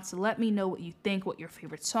Renaissance. So let me know what you think, what your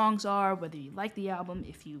favorite songs are, whether you like the album.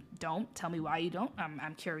 If you don't, tell me why you don't.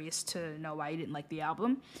 I'm curious to know why you didn't like the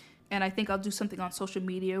album. And I think I'll do something on social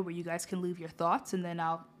media where you guys can leave your thoughts, and then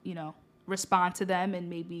I'll, respond to them and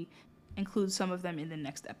maybe include some of them in the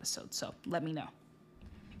next episode. So let me know.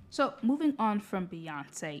 So moving on from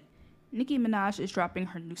Beyonce, Nicki Minaj is dropping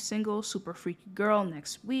her new single, Super Freaky Girl,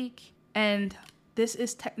 next week. And this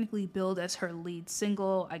is technically billed as her lead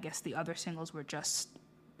single. I guess the other singles were just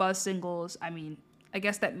buzz singles. I mean, I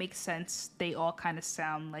guess that makes sense. They all kind of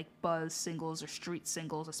sound like buzz singles or street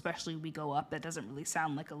singles, especially We Go Up. That doesn't really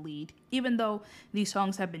sound like a lead. Even though these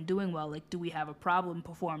songs have been doing well, like Do We Have a Problem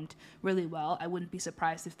performed really well. I wouldn't be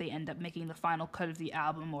surprised if they end up making the final cut of the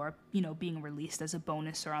album or, being released as a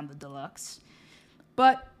bonus or on the deluxe.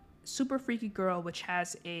 But Super Freaky Girl, which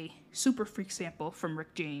has a Super Freak sample from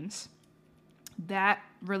Rick James, that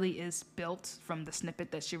really is built from the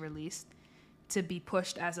snippet that she released to be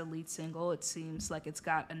pushed as a lead single. It seems like it's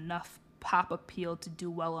got enough pop appeal to do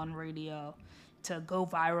well on radio, to go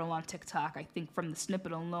viral on TikTok. I think from the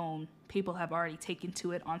snippet alone, people have already taken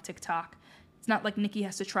to it on TikTok. It's not like Nicki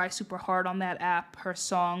has to try super hard on that app. Her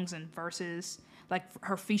songs and verses, like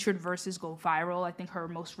her featured verses, go viral. I think her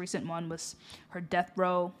most recent one was her Death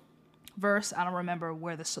Row verse. I don't remember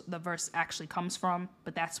where the verse actually comes from,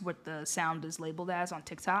 but that's what the sound is labeled as on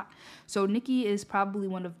TikTok. So Nicki is probably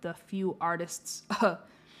one of the few artists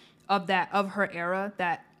of her era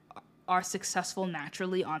that are successful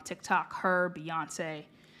naturally on TikTok. Her, Beyonce.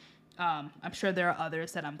 I'm sure there are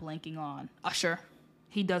others that I'm blanking on. Usher,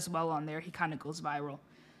 he does well on there. He kind of goes viral.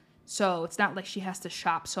 So it's not like she has to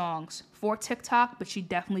shop songs for TikTok, but she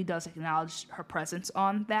definitely does acknowledge her presence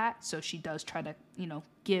on that. So she does try to,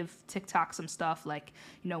 give TikTok some stuff. Like,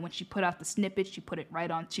 when she put out the snippet, she put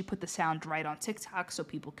the sound right on TikTok so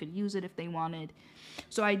people could use it if they wanted.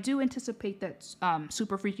 So I do anticipate that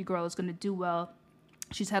Super Freaky Girl is going to do well.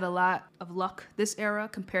 She's had a lot of luck this era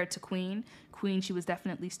compared to Queen. Queen, she was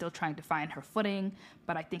definitely still trying to find her footing,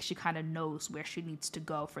 but I think she kind of knows where she needs to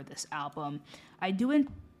go for this album. I do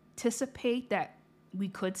anticipate that we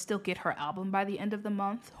could still get her album by the end of the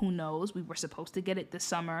month. Who knows? We were supposed to get it this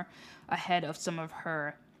summer ahead of some of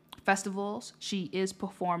her festivals. She is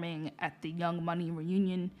performing at the Young Money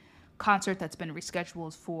reunion concert that's been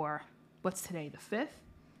rescheduled for, what's today, the 5th?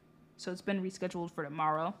 So it's been rescheduled for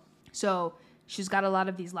tomorrow. So she's got a lot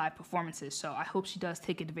of these live performances, so I hope she does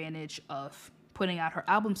take advantage of putting out her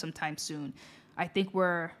album sometime soon. I think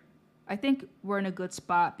we're in a good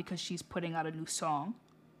spot because she's putting out a new song.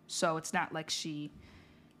 So it's not like she's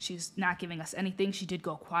not giving us anything. She did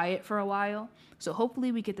go quiet for a while. So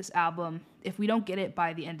hopefully we get this album. If we don't get it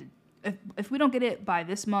by if we don't get it by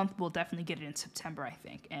this month, we'll definitely get it in September, I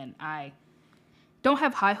think. And I don't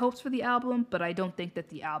have high hopes for the album, but I don't think that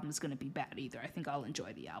the album is going to be bad either. I think I'll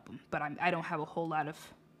enjoy the album, but I don't have a whole lot of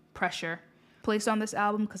pressure placed on this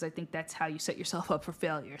album because I think that's how you set yourself up for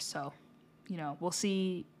failure. So, we'll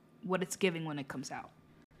see what it's giving when it comes out.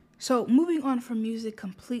 So moving on from music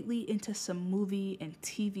completely into some movie and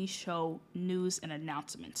TV show news and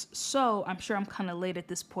announcements. So I'm sure I'm kind of late at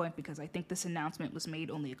this point because I think this announcement was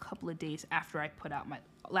made only a couple of days after I put out my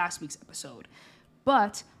last week's episode.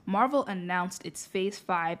 But Marvel announced its Phase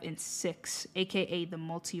 5 and 6, aka the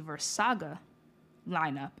Multiverse Saga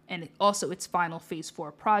lineup, and also its final Phase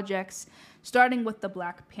 4 projects, starting with the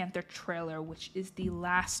Black Panther trailer, which is the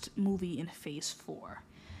last movie in Phase 4.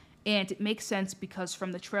 And it makes sense because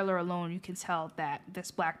from the trailer alone, you can tell that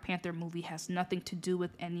this Black Panther movie has nothing to do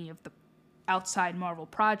with any of the outside Marvel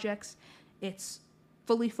projects. It's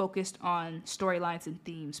fully focused on storylines and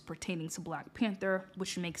themes pertaining to Black Panther,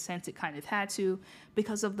 which makes sense. It kind of had to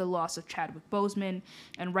because of the loss of Chadwick Boseman.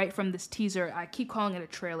 And right from this teaser, I keep calling it a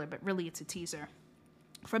trailer, but really it's a teaser.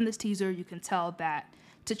 From this teaser, you can tell that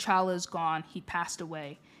T'Challa is gone. He passed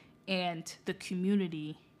away. And the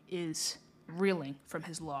community is reeling from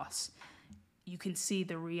his loss. You can see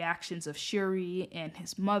the reactions of Shuri and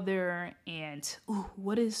his mother and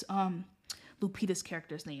what is Lupita's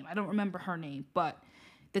character's name? I don't remember her name, but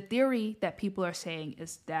the theory that people are saying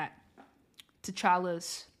is that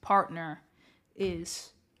T'Challa's partner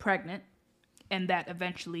is pregnant and that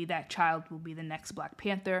eventually that child will be the next Black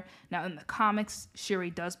Panther. Now, in the comics, Shuri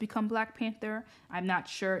does become Black Panther. I'm not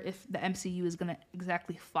sure if the MCU is going to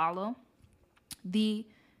exactly follow the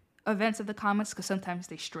events of the comics because sometimes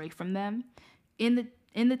they stray from them. In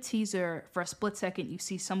the teaser, for a split second, you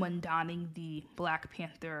see someone donning the Black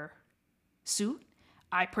Panther suit.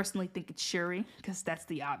 I personally think it's Shuri because that's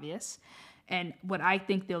the obvious. And what I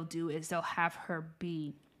think they'll do is they'll have her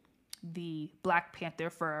be the Black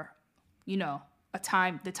Panther for,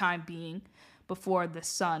 the time being before the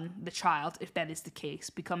son, the child, if that is the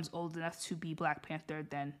case, becomes old enough to be Black Panther.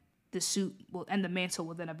 Then the suit and the mantle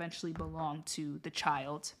will then eventually belong to the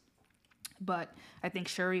child. But I think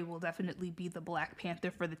Shuri will definitely be the Black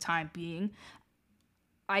Panther for the time being.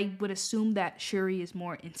 I would assume that Shuri is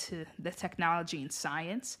more into the technology and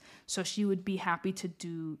science, so she would be happy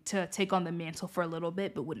to take on the mantle for a little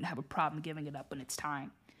bit, but wouldn't have a problem giving it up when it's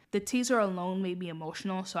time. The teaser alone made me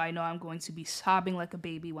emotional, so I know I'm going to be sobbing like a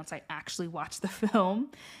baby once I actually watch the film.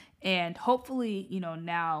 And hopefully,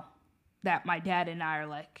 now that my dad and I are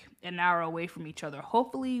like an hour away from each other,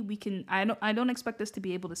 hopefully we can, I don't expect us to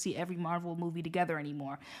be able to see every Marvel movie together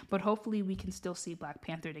anymore, but hopefully we can still see Black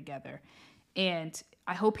Panther together. And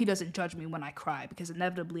I hope he doesn't judge me when I cry, because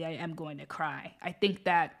inevitably I am going to cry. I think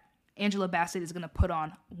that Angela Bassett is going to put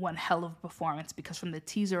on one hell of a performance, because from the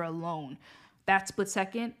teaser alone, that split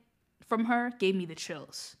second from her gave me the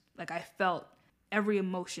chills. Like, I felt every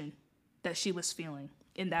emotion that she was feeling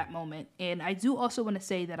in that moment. And I do also want to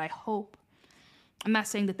say that I hope, I'm not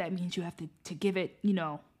saying that means you have to give it,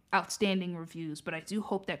 outstanding reviews, but I do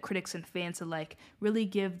hope that critics and fans alike really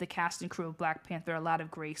give the cast and crew of Black Panther a lot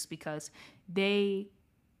of grace, because they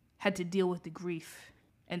had to deal with the grief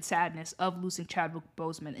and sadness of losing Chadwick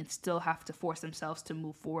Boseman and still have to force themselves to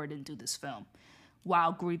move forward and do this film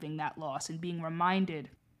while grieving that loss and being reminded,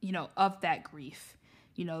 of that grief.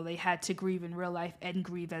 They had to grieve in real life and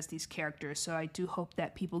grieve as these characters. So I do hope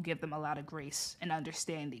that people give them a lot of grace and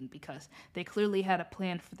understanding, because they clearly had a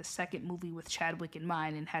plan for the second movie with Chadwick in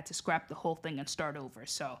mind and had to scrap the whole thing and start over.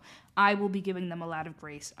 So I will be giving them a lot of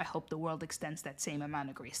grace. I hope the world extends that same amount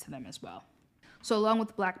of grace to them as well. So along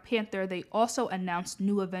with Black Panther, they also announced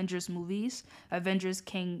new Avengers movies, Avengers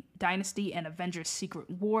Kang Dynasty and Avengers Secret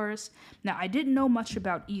Wars. Now, I didn't know much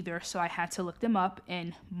about either, so I had to look them up.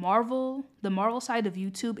 And the Marvel side of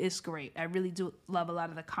YouTube is great. I really do love a lot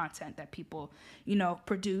of the content that people,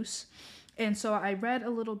 produce. And so I read a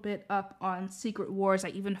little bit up on Secret Wars. I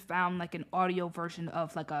even found like an audio version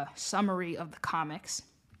of like a summary of the comics.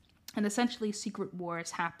 And essentially, Secret Wars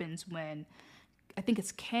happens when I think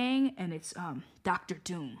it's Kang and it's Doctor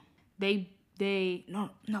Doom.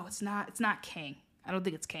 It's not Kang. I don't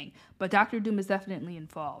think it's Kang, but Doctor Doom is definitely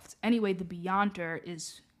involved. Anyway, the Beyonder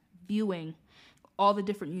is viewing all the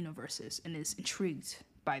different universes and is intrigued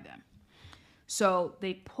by them. So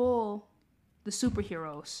they pull the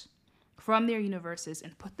superheroes from their universes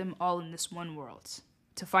and put them all in this one world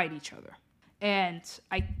to fight each other. And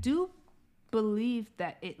I do believe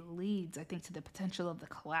that it leads, I think, to the potential of the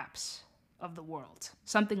collapse of the world,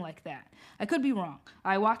 something like that. I could be wrong.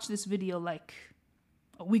 I watched this video like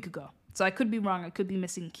a week ago, so I could be wrong. I could be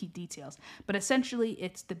missing key details, but essentially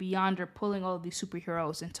it's the Beyonder pulling all of these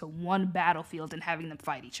superheroes into one battlefield and having them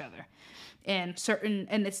fight each other. And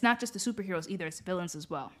it's not just the superheroes either, it's villains as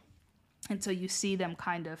well. And so you see them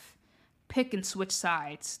kind of pick and switch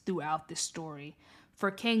sides throughout this story. For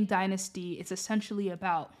Kang Dynasty, it's essentially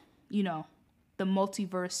about, the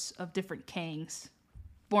multiverse of different Kangs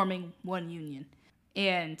forming one union.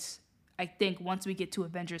 And I think once we get to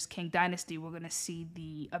Avengers Kang Dynasty, we're going to see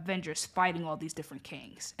the Avengers fighting all these different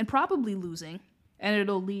Kangs and probably losing. And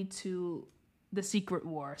it'll lead to the Secret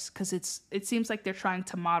Wars, because it seems like they're trying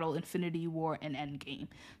to model Infinity War and Endgame.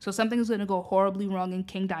 So something's going to go horribly wrong in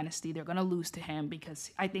Kang Dynasty. They're going to lose to him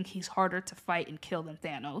because I think he's harder to fight and kill than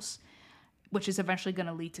Thanos, which is eventually going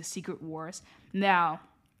to lead to Secret Wars. Now,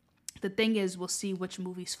 the thing is, we'll see which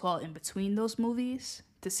movies fall in between those movies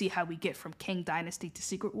to see how we get from Kang Dynasty to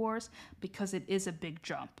Secret Wars, because it is a big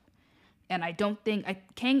jump. And I don't think...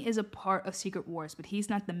 Kang is a part of Secret Wars, but he's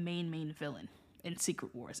not the main villain in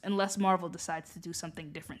Secret Wars, unless Marvel decides to do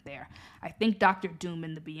something different there. I think Doctor Doom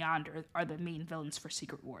and the Beyonder are the main villains for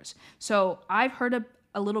Secret Wars. So I've heard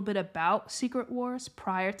a little bit about Secret Wars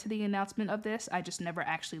prior to the announcement of this. I just never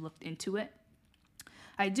actually looked into it.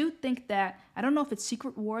 I do think that... I don't know if it's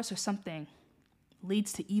Secret Wars or something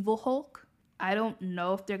leads to Evil Hulk. I don't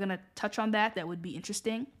know if they're going to touch on that. That would be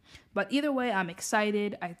interesting. But either way, I'm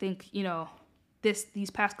excited. I think,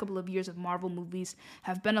 these past couple of years of Marvel movies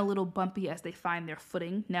have been a little bumpy as they find their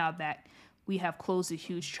footing now that we have closed a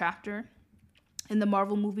huge chapter in the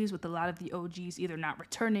Marvel movies with a lot of the OGs either not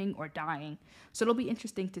returning or dying. So it'll be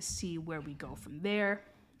interesting to see where we go from there.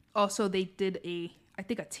 Also, they did a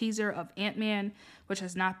teaser of Ant-Man, which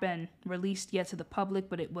has not been released yet to the public,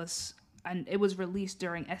 but it was released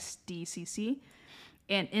during SDCC.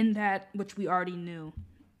 And in that, which we already knew,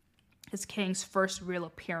 is Kang's first real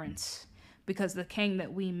appearance, because the Kang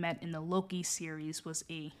that we met in the Loki series was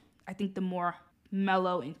I think the more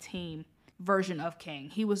mellow and tame version of Kang.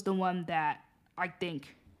 He was the one that I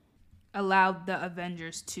think allowed the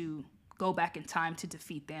Avengers to go back in time to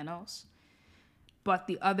defeat Thanos. But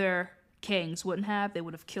the other Kangs wouldn't have. They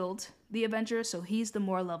would have killed the Avengers. So he's the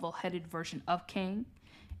more level-headed version of Kang.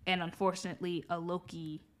 And unfortunately, a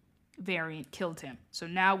Loki variant killed him. So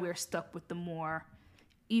now we're stuck with the more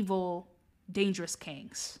evil, dangerous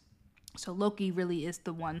Kangs. So Loki really is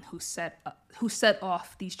the one who set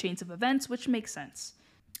off these chains of events, which makes sense.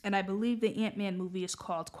 And I believe the Ant-Man movie is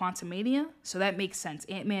called Quantumania, so that makes sense.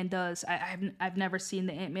 Ant-Man does. I've never seen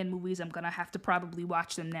the Ant-Man movies. I'm going to have to probably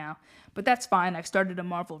watch them now. But that's fine. I've started a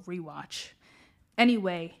Marvel rewatch.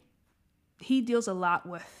 Anyway, he deals a lot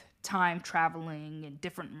with time traveling in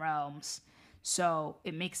different realms. So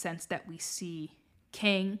it makes sense that we see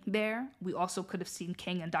Kang there. We also could have seen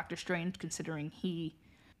Kang and Doctor Strange, considering he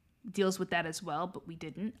deals with that as well, but we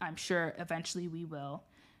didn't. I'm sure eventually we will.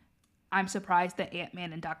 I'm surprised that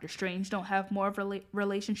Ant-Man and Doctor Strange don't have more of a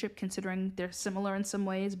relationship, considering they're similar in some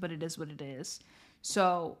ways, but it is what it is.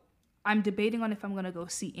 So I'm debating on if I'm going to go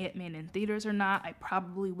see Ant-Man in theaters or not. I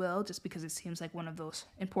probably will, just because it seems like one of those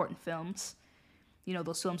important films.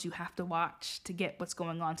 those films you have to watch to get what's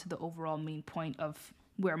going on to the overall main point of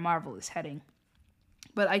where Marvel is heading.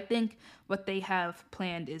 But I think what they have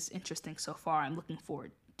planned is interesting so far. I'm looking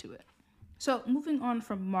forward to it. So moving on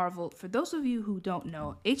from Marvel, for those of you who don't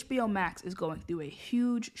know, HBO Max is going through a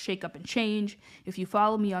huge shakeup and change. If you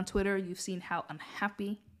follow me on Twitter, you've seen how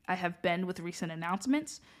unhappy I have been with recent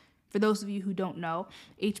announcements. For those of you who don't know,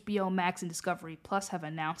 HBO Max and Discovery Plus have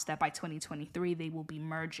announced that by 2023 they will be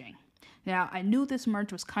merging. Now, I knew this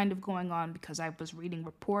merge was kind of going on because I was reading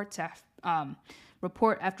report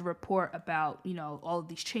after report about, all of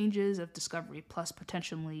these changes of Discovery Plus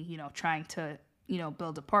potentially, trying to,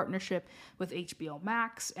 build a partnership with HBO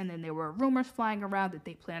Max. And then there were rumors flying around that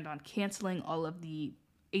they planned on canceling all of the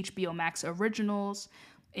HBO Max originals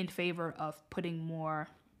in favor of putting more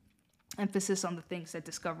emphasis on the things that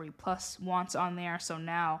Discovery Plus wants on there. So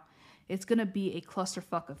now it's going to be a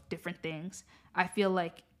clusterfuck of different things. I feel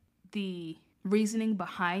like the reasoning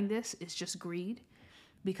behind this is just greed,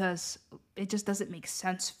 because it just doesn't make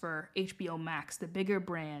sense for HBO Max, the bigger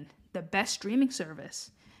brand, the best streaming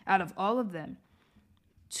service out of all of them,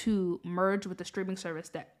 to merge with a streaming service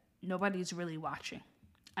that nobody's really watching.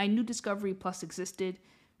 I knew Discovery Plus existed.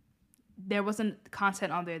 There wasn't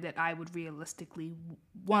content on there that I would realistically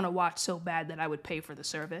want to watch so bad that I would pay for the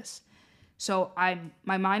service. So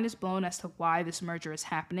my mind is blown as to why this merger is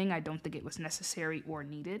happening. I don't think it was necessary or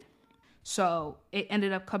needed. So it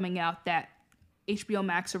ended up coming out that HBO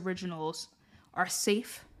Max originals are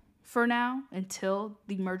safe for now until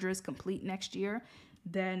the merger is complete next year.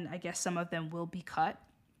 Then I guess some of them will be cut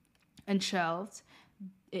and shelved.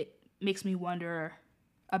 It makes me wonder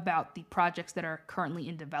about the projects that are currently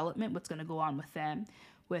in development, what's going to go on with them,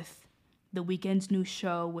 with The Weeknd's new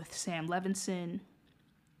show with Sam Levinson.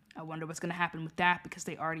 I wonder what's going to happen with that, because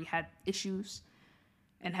they already had issues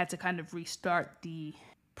and had to kind of restart the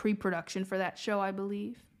pre-production for that show, I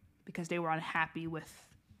believe, because they were unhappy with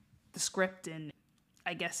the script and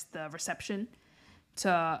I guess the reception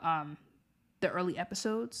to the early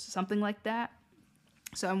episodes, something like that.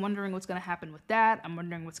 So I'm wondering what's going to happen with that. I'm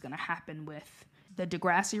wondering what's going to happen with the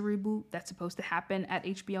Degrassi reboot that's supposed to happen at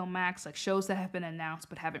HBO Max, like shows that have been announced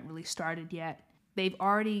but haven't really started yet. They've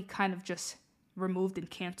already kind of just removed and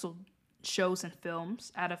canceled shows and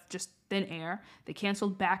films out of just thin air. They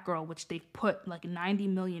canceled Batgirl, which they put like 90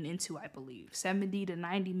 million into, I believe, 70 to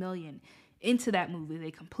 90 million into that movie.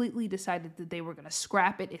 They completely decided that they were going to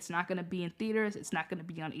scrap it. It's not going to be in theaters. It's not going to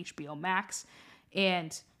be on HBO Max.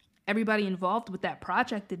 And everybody involved with that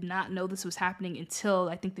project did not know this was happening until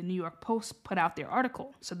I think the New York Post put out their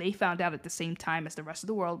article. So they found out at the same time as the rest of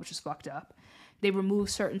the world, which is fucked up. They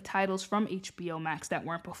removed certain titles from HBO Max that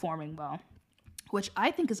weren't performing well, which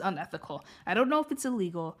I think is unethical. I don't know if it's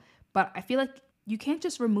illegal, but I feel like you can't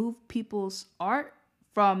just remove people's art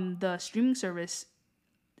from the streaming service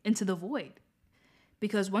into the void.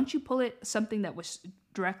 Because once you pull something that was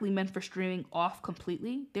directly meant for streaming off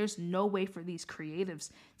completely, there's no way for these creatives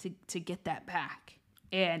to get that back.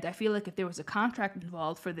 And I feel like if there was a contract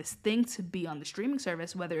involved for this thing to be on the streaming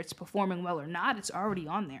service, whether it's performing well or not, it's already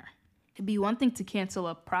on there. It'd be one thing to cancel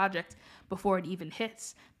a project before it even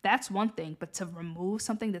hits. That's one thing, but to remove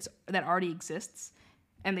something that already exists,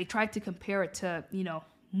 and they tried to compare it to,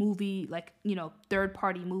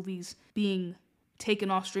 third-party movies being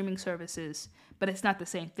taken off streaming services, but it's not the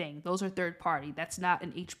same thing. Those are third-party. That's not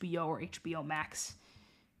an HBO or HBO Max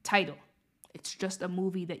title. It's just a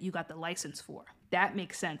movie that you got the license for. That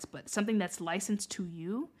makes sense, but something that's licensed to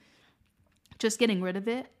you, just getting rid of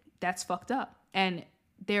it, that's fucked up. And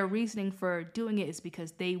their reasoning for doing it is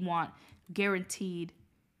because they want guaranteed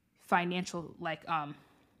financial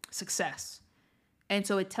success. And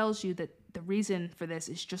so it tells you that the reason for this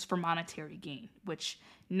is just for monetary gain, which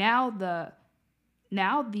now the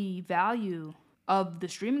value of the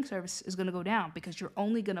streaming service is going to go down, because you're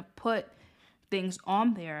only going to put things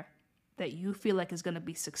on there that you feel like is going to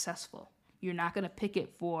be successful. You're not going to pick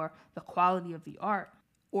it for the quality of the art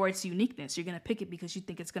or its uniqueness. You're going to pick it because you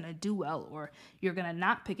think it's going to do well, or you're going to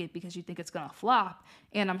not pick it because you think it's going to flop.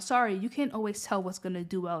 And I'm sorry, you can't always tell what's going to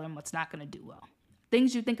do well and what's not going to do well.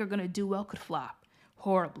 Things you think are going to do well could flop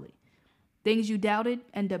horribly. Things you doubted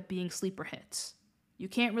end up being sleeper hits. You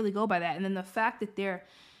can't really go by that. And then the fact that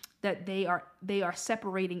they are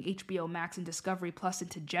separating HBO Max and Discovery Plus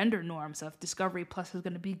into gender norms of Discovery Plus is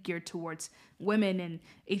going to be geared towards women and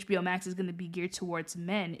HBO Max is going to be geared towards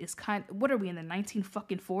men is what are we in the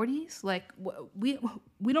 1940s? Like, we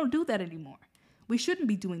don't do that anymore. We shouldn't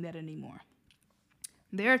be doing that anymore.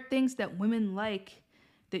 There are things that women like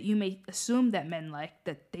that you may assume that men like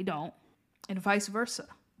that they don't, and vice versa.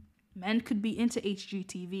 Men could be into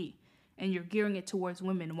HGTV and you're gearing it towards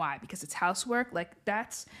women. Why? Because it's housework. Like,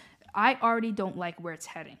 I already don't like where it's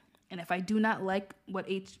heading. And if I do not like what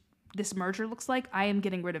this merger looks like, I am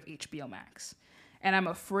getting rid of HBO Max. And I'm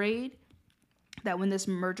afraid that when this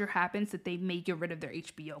merger happens, that they may get rid of their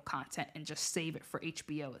HBO content and just save it for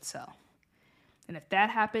HBO itself. And if that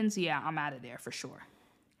happens, yeah, I'm out of there for sure.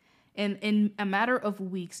 And in a matter of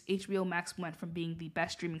weeks, HBO Max went from being the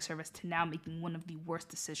best streaming service to now making one of the worst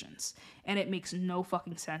decisions. And it makes no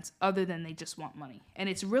fucking sense other than they just want money. And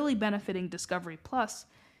it's really benefiting Discovery Plus,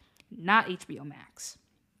 not HBO Max.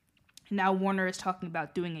 Now Warner is talking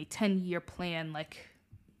about doing a 10-year plan like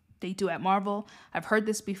they do at Marvel. I've heard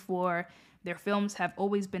this before. Their films have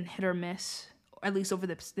always been hit or miss, at least over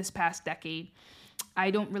this past decade.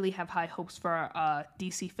 I don't really have high hopes for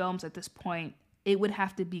DC films at this point. It would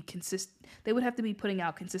have to be consistent. They would have to be putting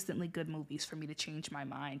out consistently good movies for me to change my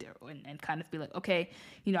mind and kind of be like, okay,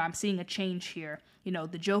 I'm seeing a change here.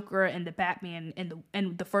 The Joker and the Batman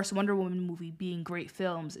and the first Wonder Woman movie being great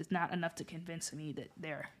films is not enough to convince me that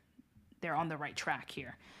they're on the right track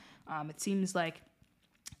here. It seems like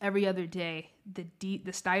every other day, the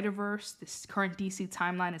Snyderverse, this current DC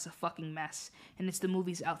timeline is a fucking mess, and it's the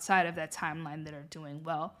movies outside of that timeline that are doing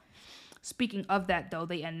well. Speaking of that, though,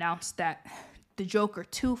 they announced that the Joker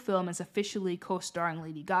 2 film is officially co-starring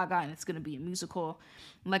Lady Gaga, and it's going to be a musical.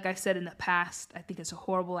 Like I said in the past, I think it's a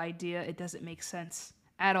horrible idea. It doesn't make sense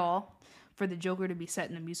at all for the Joker to be set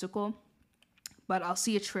in a musical. But I'll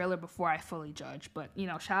see a trailer before I fully judge. But,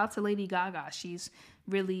 shout out to Lady Gaga. She's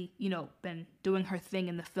really, been doing her thing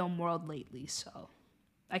in the film world lately. So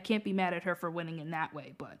I can't be mad at her for winning in that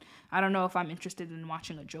way. But I don't know if I'm interested in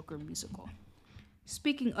watching a Joker musical.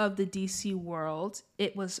 Speaking of the DC world,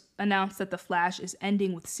 it was announced that The Flash is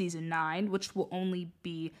ending with season 9, which will only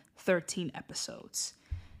be 13 episodes.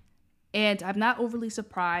 And I'm not overly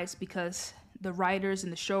surprised because the writers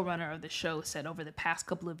and the showrunner of the show said over the past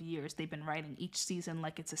couple of years they've been writing each season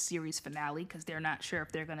like it's a series finale because they're not sure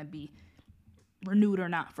if they're going to be renewed or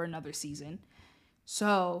not for another season.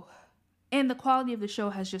 So, and the quality of the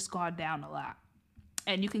show has just gone down a lot.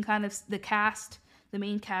 And you can kind of, the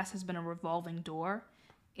main cast has been a revolving door,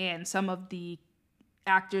 and some of the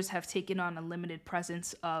actors have taken on a limited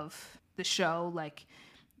presence of the show. Like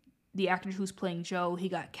the actor who's playing Joe, he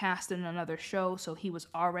got cast in another show, so he was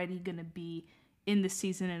already going to be in the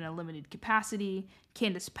season in a limited capacity.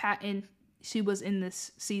 Candice Patton, she was in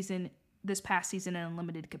this past season in a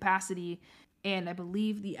limited capacity, and I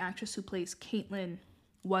believe the actress who plays Caitlin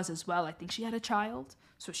was as well. I think she had a child,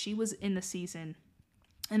 so she was in the season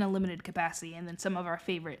in a limited capacity, and then some of our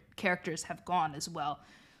favorite characters have gone as well.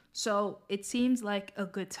 So it seems like a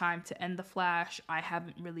good time to end The Flash. I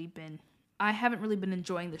haven't really been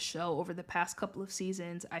enjoying the show over the past couple of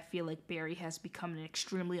seasons. I feel like Barry has become an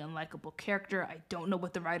extremely unlikable character. I don't know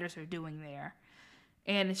what the writers are doing there.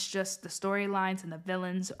 And it's just the storylines and the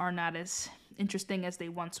villains are not as interesting as they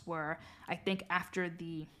once were. I think after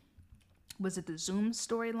was it the Zoom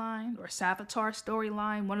storyline or Savitar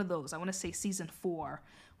storyline? One of those. I want to say season 4,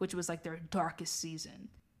 which was like their darkest season.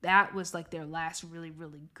 That was like their last really,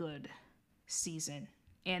 really good season.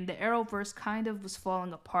 And the Arrowverse kind of was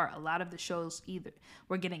falling apart. A lot of the shows either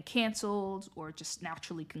were getting canceled or just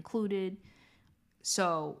naturally concluded.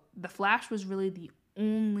 So The Flash was really the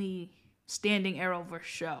only standing Arrowverse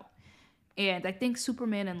show. And I think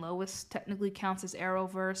Superman and Lois technically counts as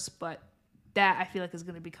Arrowverse, but that I feel like is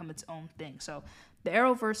going to become its own thing. So the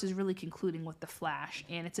Arrowverse is really concluding with The Flash,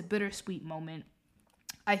 and it's a bittersweet moment.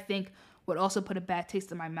 I think what also put a bad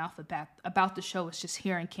taste in my mouth about the show is just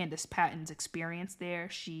hearing Candice Patton's experience there.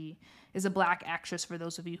 She is a Black actress, for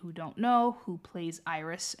those of you who don't know, who plays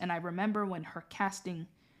Iris. And I remember when her casting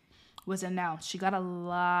was announced, she got a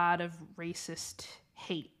lot of racist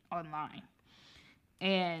hate online.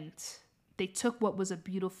 And they took what was a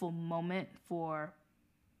beautiful moment for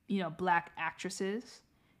Black actresses,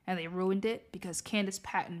 and they ruined it because Candice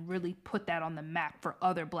Patton really put that on the map for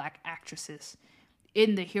other Black actresses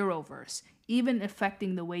in the Heroverse, even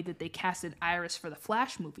affecting the way that they casted Iris for the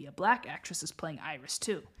Flash movie. A Black actress is playing Iris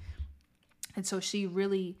too. And so she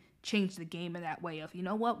really changed the game in that way of,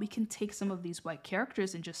 we can take some of these white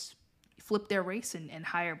characters and just flip their race and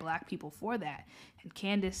hire Black people for that. And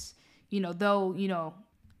Candice, though,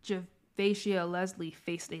 Javasia Leslie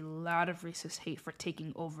faced a lot of racist hate for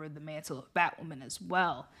taking over the mantle of Batwoman as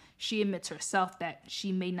well. She admits herself that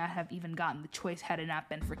she may not have even gotten the choice had it not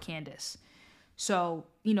been for Candice. So,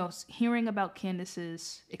 hearing about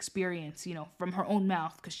Candice's experience, from her own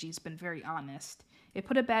mouth, because she's been very honest, it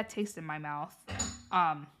put a bad taste in my mouth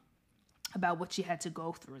about what she had to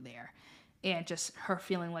go through there. and just her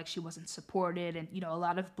feeling like she wasn't supported. And, a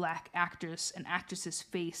lot of Black actors and actresses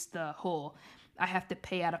face the whole, I have to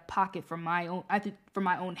pay out of pocket for my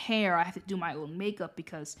own hair. I have to do my own makeup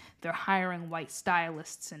because they're hiring white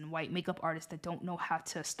stylists and white makeup artists that don't know how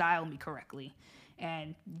to style me correctly.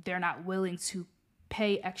 And they're not willing to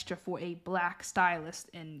pay extra for a Black stylist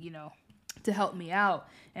and, to help me out.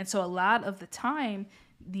 And so a lot of the time,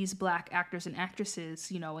 these Black actors and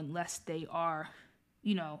actresses, unless they are,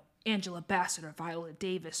 Angela Bassett or Viola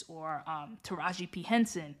Davis or Taraji P.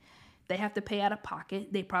 Henson, they have to pay out of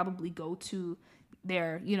pocket. They probably go to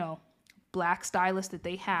their, Black stylist that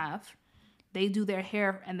they have. They do their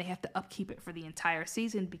hair and they have to upkeep it for the entire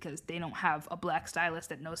season because they don't have a Black stylist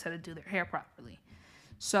that knows how to do their hair properly.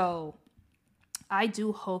 So I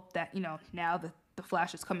do hope that, now that The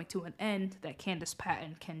Flash is coming to an end, that Candice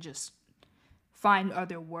Patton can just find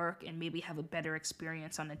other work and maybe have a better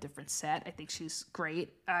experience on a different set. I think she's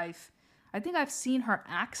great. I think I've seen her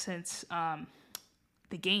act since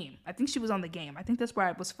The Game. I think she was on The Game. I think that's where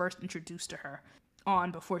I was first introduced to her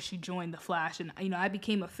on before she joined The Flash. And, I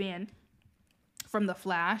became a fan from The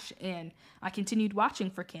Flash, and I continued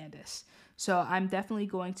watching for Candice. So I'm definitely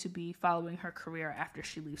going to be following her career after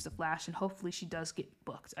she leaves The Flash, and hopefully she does get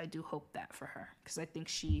booked. I do hope that for her, because I think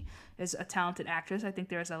she is a talented actress. I think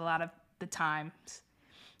there's a lot of the times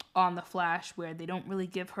on The Flash where they don't really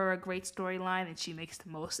give her a great storyline, and she makes the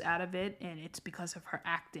most out of it, and it's because of her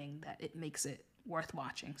acting that it makes it worth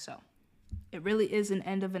watching. So it really is an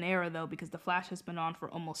end of an era, though, because The Flash has been on for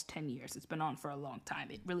almost 10 years. It's been on for a long time.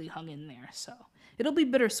 It really hung in there, so it'll be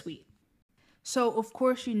bittersweet. So, of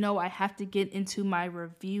course, I have to get into my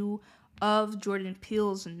review of Jordan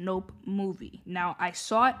Peele's Nope movie. Now, I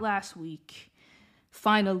saw it last week.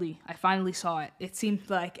 I finally saw it. It seemed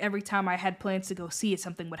like every time I had plans to go see it,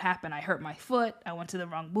 something would happen. I hurt my foot, I went to the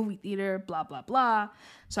wrong movie theater, blah, blah, blah.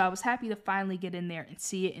 So I was happy to finally get in there and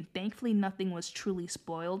see it, and thankfully nothing was truly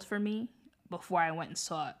spoiled for me before I went and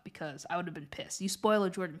saw it, because I would have been pissed. You spoil a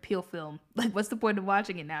Jordan Peele film, like, what's the point of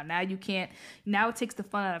watching it now? Now it takes the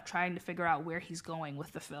fun out of trying to figure out where he's going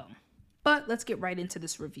with the film. But let's get right into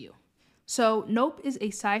this review. So, Nope is a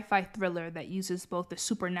sci-fi thriller that uses both the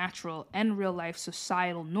supernatural and real-life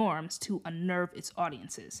societal norms to unnerve its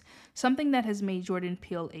audiences, something that has made Jordan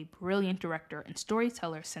Peele a brilliant director and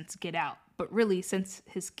storyteller since Get Out, but really since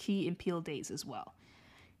his Key and Peele days as well.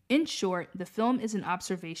 In short, the film is an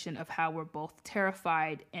observation of how we're both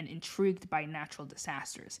terrified and intrigued by natural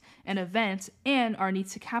disasters and events, and our need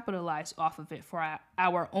to capitalize off of it for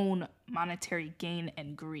our own monetary gain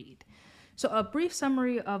and greed. So a brief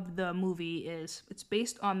summary of the movie is it's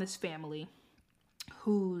based on this family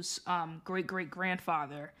whose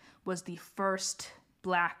great-great-grandfather was the first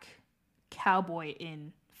Black cowboy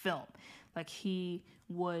in film. Like, he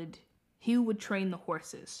would train the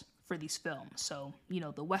horses for these films. So,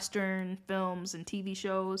 the Western films and TV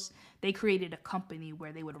shows, they created a company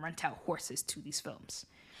where they would rent out horses to these films.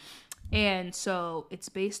 And so it's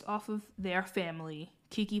based off of their family.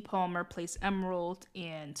 Keke Palmer plays Emerald,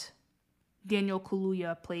 and Daniel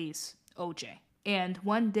Kaluuya plays OJ. And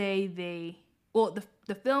one day the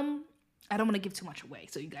film, I don't want to give too much away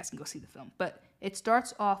so you guys can go see the film, but it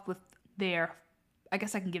starts off with I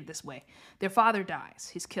guess I can give this away. Their father dies.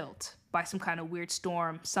 He's killed by some kind of weird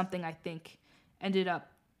storm. Something, I think, ended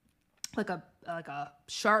up like a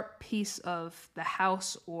sharp piece of the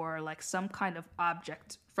house or like some kind of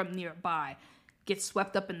object from nearby gets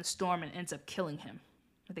swept up in the storm and ends up killing him.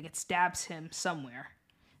 I think it stabs him somewhere.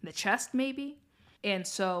 In the chest, maybe? And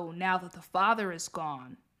so now that the father is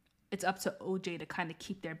gone, it's up to OJ to kind of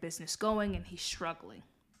keep their business going, and he's struggling.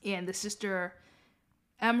 And the sister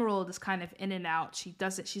Emerald is kind of in and out.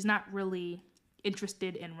 She's not really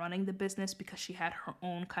interested in running the business because she had her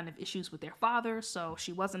own kind of issues with their father, so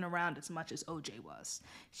she wasn't around as much as OJ was.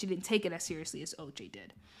 She didn't take it as seriously as OJ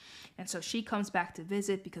did. And so she comes back to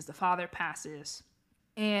visit because the father passes,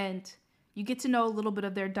 and you get to know a little bit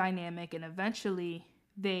of their dynamic, and eventually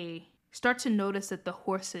they start to notice that the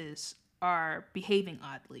horses are behaving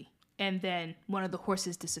oddly. And then one of the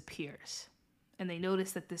horses disappears, and they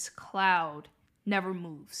notice that this cloud never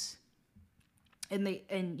moves. And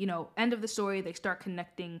end of the story, they start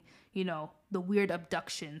connecting, the weird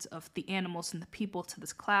abductions of the animals and the people to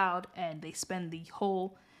this cloud, and they spend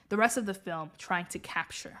the rest of the film trying to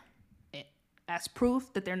capture it as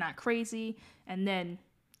proof that they're not crazy, and then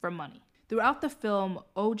for money. Throughout the film,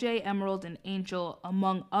 OJ, Emerald, and Angel,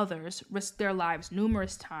 among others, risk their lives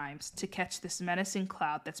numerous times to catch this menacing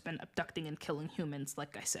cloud that's been abducting and killing humans,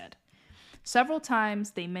 like I said. Several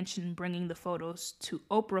times they mention bringing the photos to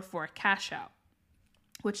Oprah for a cash out,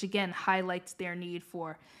 which again highlights their need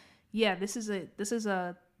for, this is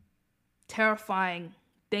a terrifying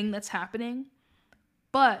thing that's happening.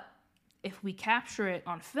 But if we capture it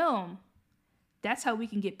on film, that's how we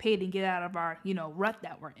can get paid and get out of our, rut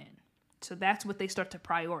that we're in. So that's what they start to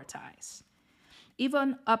prioritize.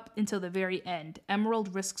 Even up until the very end,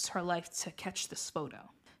 Emerald risks her life to catch this photo.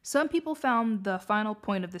 Some people found the final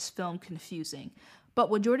point of this film confusing, but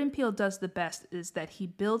what Jordan Peele does the best is that he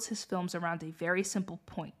builds his films around a very simple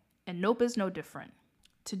point, and Nope is no different.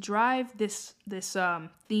 To drive this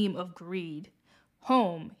theme of greed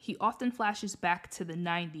home, he often flashes back to the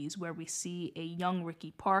 90s, where we see a young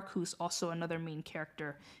Ricky Park, who's also another main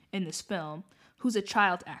character in this film, who's a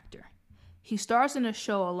child actor. He stars in a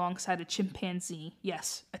show alongside a chimpanzee.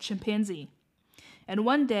 Yes, a chimpanzee. And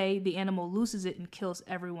one day, the animal loses it and kills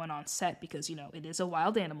everyone on set because, it is a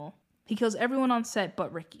wild animal. He kills everyone on set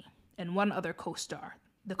but Ricky and one other co-star.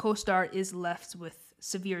 The co-star is left with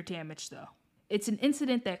severe damage, though. It's an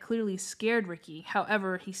incident that clearly scared Ricky.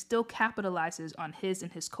 However, he still capitalizes on his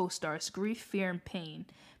and his co-star's grief, fear, and pain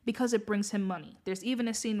because it brings him money. There's even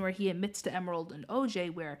a scene where he admits to Emerald and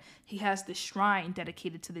OJ where he has this shrine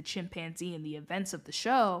dedicated to the chimpanzee and the events of the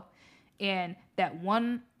show, and that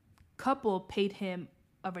one couple paid him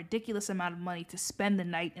a ridiculous amount of money to spend the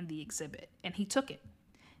night in the exhibit, and he took it.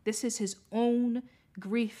 This is his own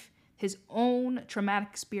grief, his own traumatic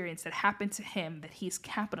experience that happened to him that he's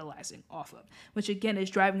capitalizing off of, which again is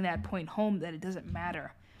driving that point home that it doesn't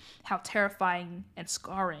matter how terrifying and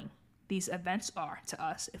scarring these events are to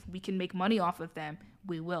us. If we can make money off of them,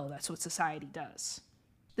 we will. That's what society does.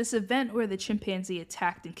 This event where the chimpanzee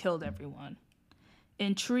attacked and killed everyone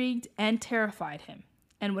intrigued and terrified him,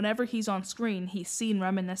 and whenever he's on screen, he's seen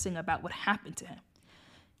reminiscing about what happened to him.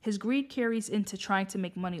 His greed carries into trying to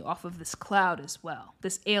make money off of this cloud as well.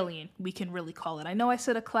 This alien, we can really call it. I know I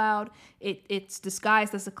said a cloud. It's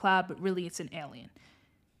disguised as a cloud, but really it's an alien.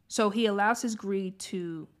 So he allows his greed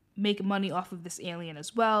to make money off of this alien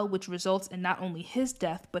as well, which results in not only his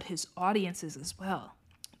death, but his audience's as well.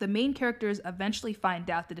 The main characters eventually find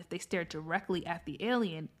out that if they stare directly at the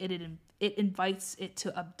alien, it invites it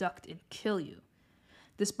to abduct and kill you.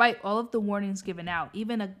 Despite all of the warnings given out,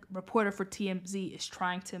 even a reporter for TMZ is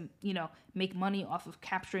trying to, make money off of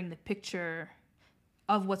capturing the picture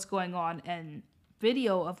of what's going on and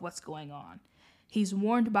video of what's going on. He's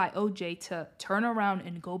warned by OJ to turn around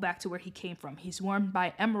and go back to where he came from. He's warned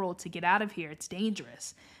by Emerald to get out of here. It's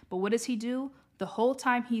dangerous. But what does he do? The whole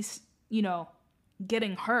time he's,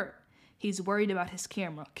 getting hurt, he's worried about his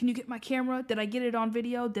camera. Can you get my camera? Did I get it on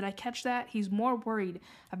video? Did I catch that? He's more worried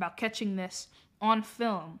about catching this on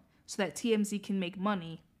film so that TMZ can make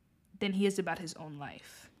money than he is about his own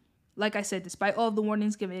life. Like I said, despite all of the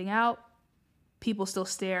warnings given out, people still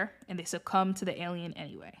stare and they succumb to the alien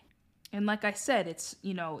anyway. And like I said, it's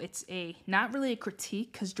not really a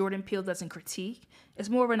critique because Jordan Peele doesn't critique. It's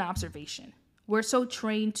more of an observation. We're so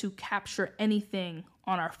trained to capture anything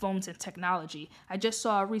on our phones and technology. I just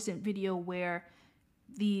saw a recent video where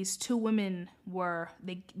these two women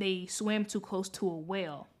they swam too close to a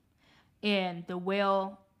whale, and the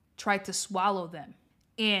whale tried to swallow them.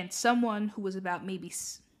 And someone who was about maybe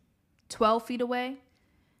 12 feet away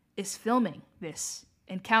is filming this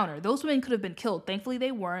encounter. Those women could have been killed. Thankfully,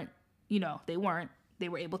 they weren't. They weren't. They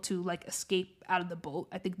were able to, escape out of the boat.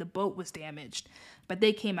 I think the boat was damaged, but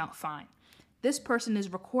they came out fine. This person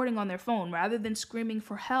is recording on their phone rather than screaming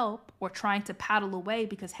for help or trying to paddle away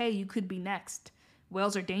because, hey, you could be next.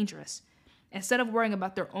 Whales are dangerous. Instead of worrying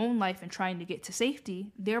about their own life and trying to get to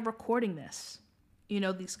safety, they're recording this.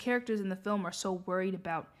 These characters in the film are so worried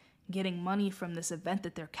about getting money from this event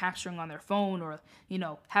that they're capturing on their phone or,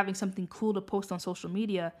 having something cool to post on social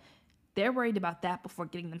media. They're worried about that before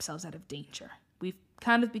getting themselves out of danger. We've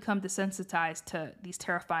kind of become desensitized to these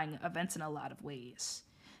terrifying events in a lot of ways.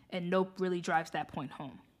 And Nope really drives that point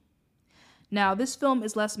home. Now, this film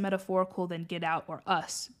is less metaphorical than Get Out or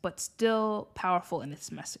Us, but still powerful in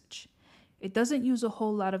its message. It doesn't use a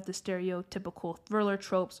whole lot of the stereotypical thriller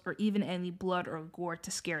tropes or even any blood or gore to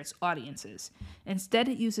scare its audiences. Instead,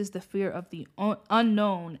 it uses the fear of the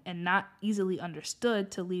unknown and not easily understood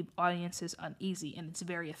to leave audiences uneasy, and it's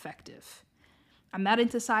very effective. I'm not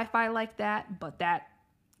into sci-fi like that, but that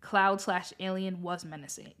cloud/alien was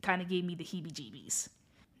menacing. It kind of gave me the heebie-jeebies.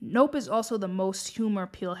 Nope is also the most humor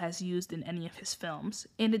Peele has used in any of his films,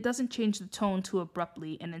 and it doesn't change the tone too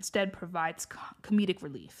abruptly and instead provides comedic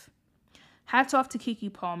relief. Hats off to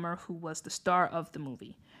Keke Palmer, who was the star of the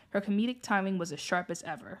movie. Her comedic timing was as sharp as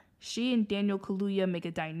ever. She and Daniel Kaluuya make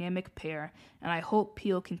a dynamic pair, and I hope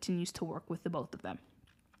Peele continues to work with the both of them.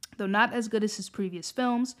 Though not as good as his previous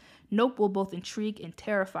films, Nope will both intrigue and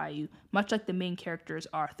terrify you, much like the main characters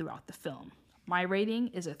are throughout the film. My rating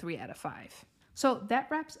is a 3 out of 5. So that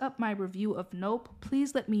wraps up my review of Nope.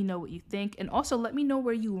 Please let me know what you think, and also let me know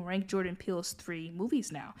where you rank Jordan Peele's 3 movies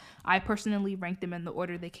now. I personally rank them in the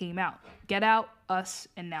order they came out: Get Out, Us,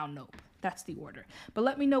 and now Nope. That's the order. But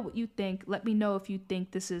let me know what you think. Let me know if you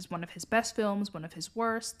think this is one of his best films, one of his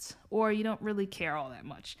worst, or you don't really care all that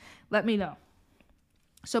much. Let me know.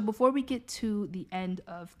 So before we get to the end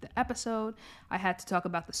of the episode, I had to talk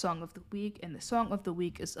about the song of the week, and the song of the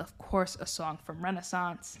week is, of course, a song from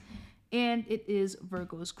Renaissance, and it is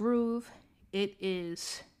Virgo's Groove. It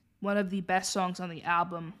is one of the best songs on the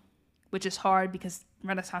album, which is hard because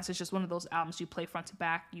Renaissance is just one of those albums you play front to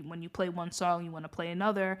back. When you play one song, you want to play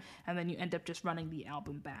another, and then you end up just running the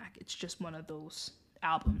album back. It's just one of those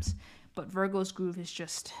albums. But Virgo's Groove is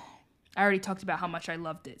just, I already talked about how much I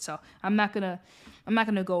loved it, so I'm not gonna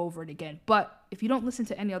go over it again. But if you don't listen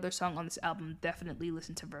to any other song on this album, definitely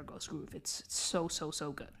listen to Virgo's Groove. It's so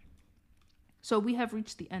good. So we have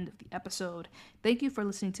reached the end of the episode. Thank you for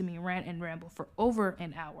listening to me rant and ramble for over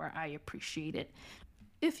an hour. I appreciate it.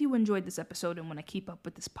 If you enjoyed this episode and want to keep up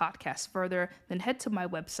with this podcast further, then head to my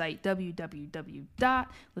website,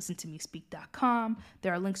 www.listentomespeak.com.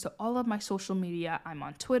 There are links to all of my social media. I'm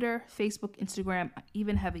on Twitter, Facebook, Instagram. I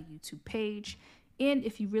even have a YouTube page. And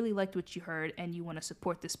if you really liked what you heard and you want to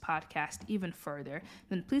support this podcast even further,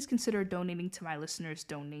 then please consider donating to my listeners'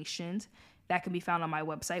 donations. That can be found on my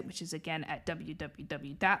website, which is again at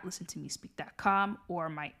www.listentomespeak.com, or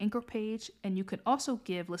my Anchor page. And you can also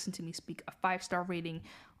give Listen to Me Speak a 5-star rating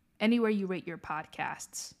anywhere you rate your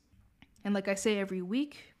podcasts. And like I say every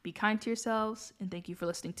week, be kind to yourselves, and thank you for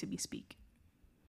listening to me speak.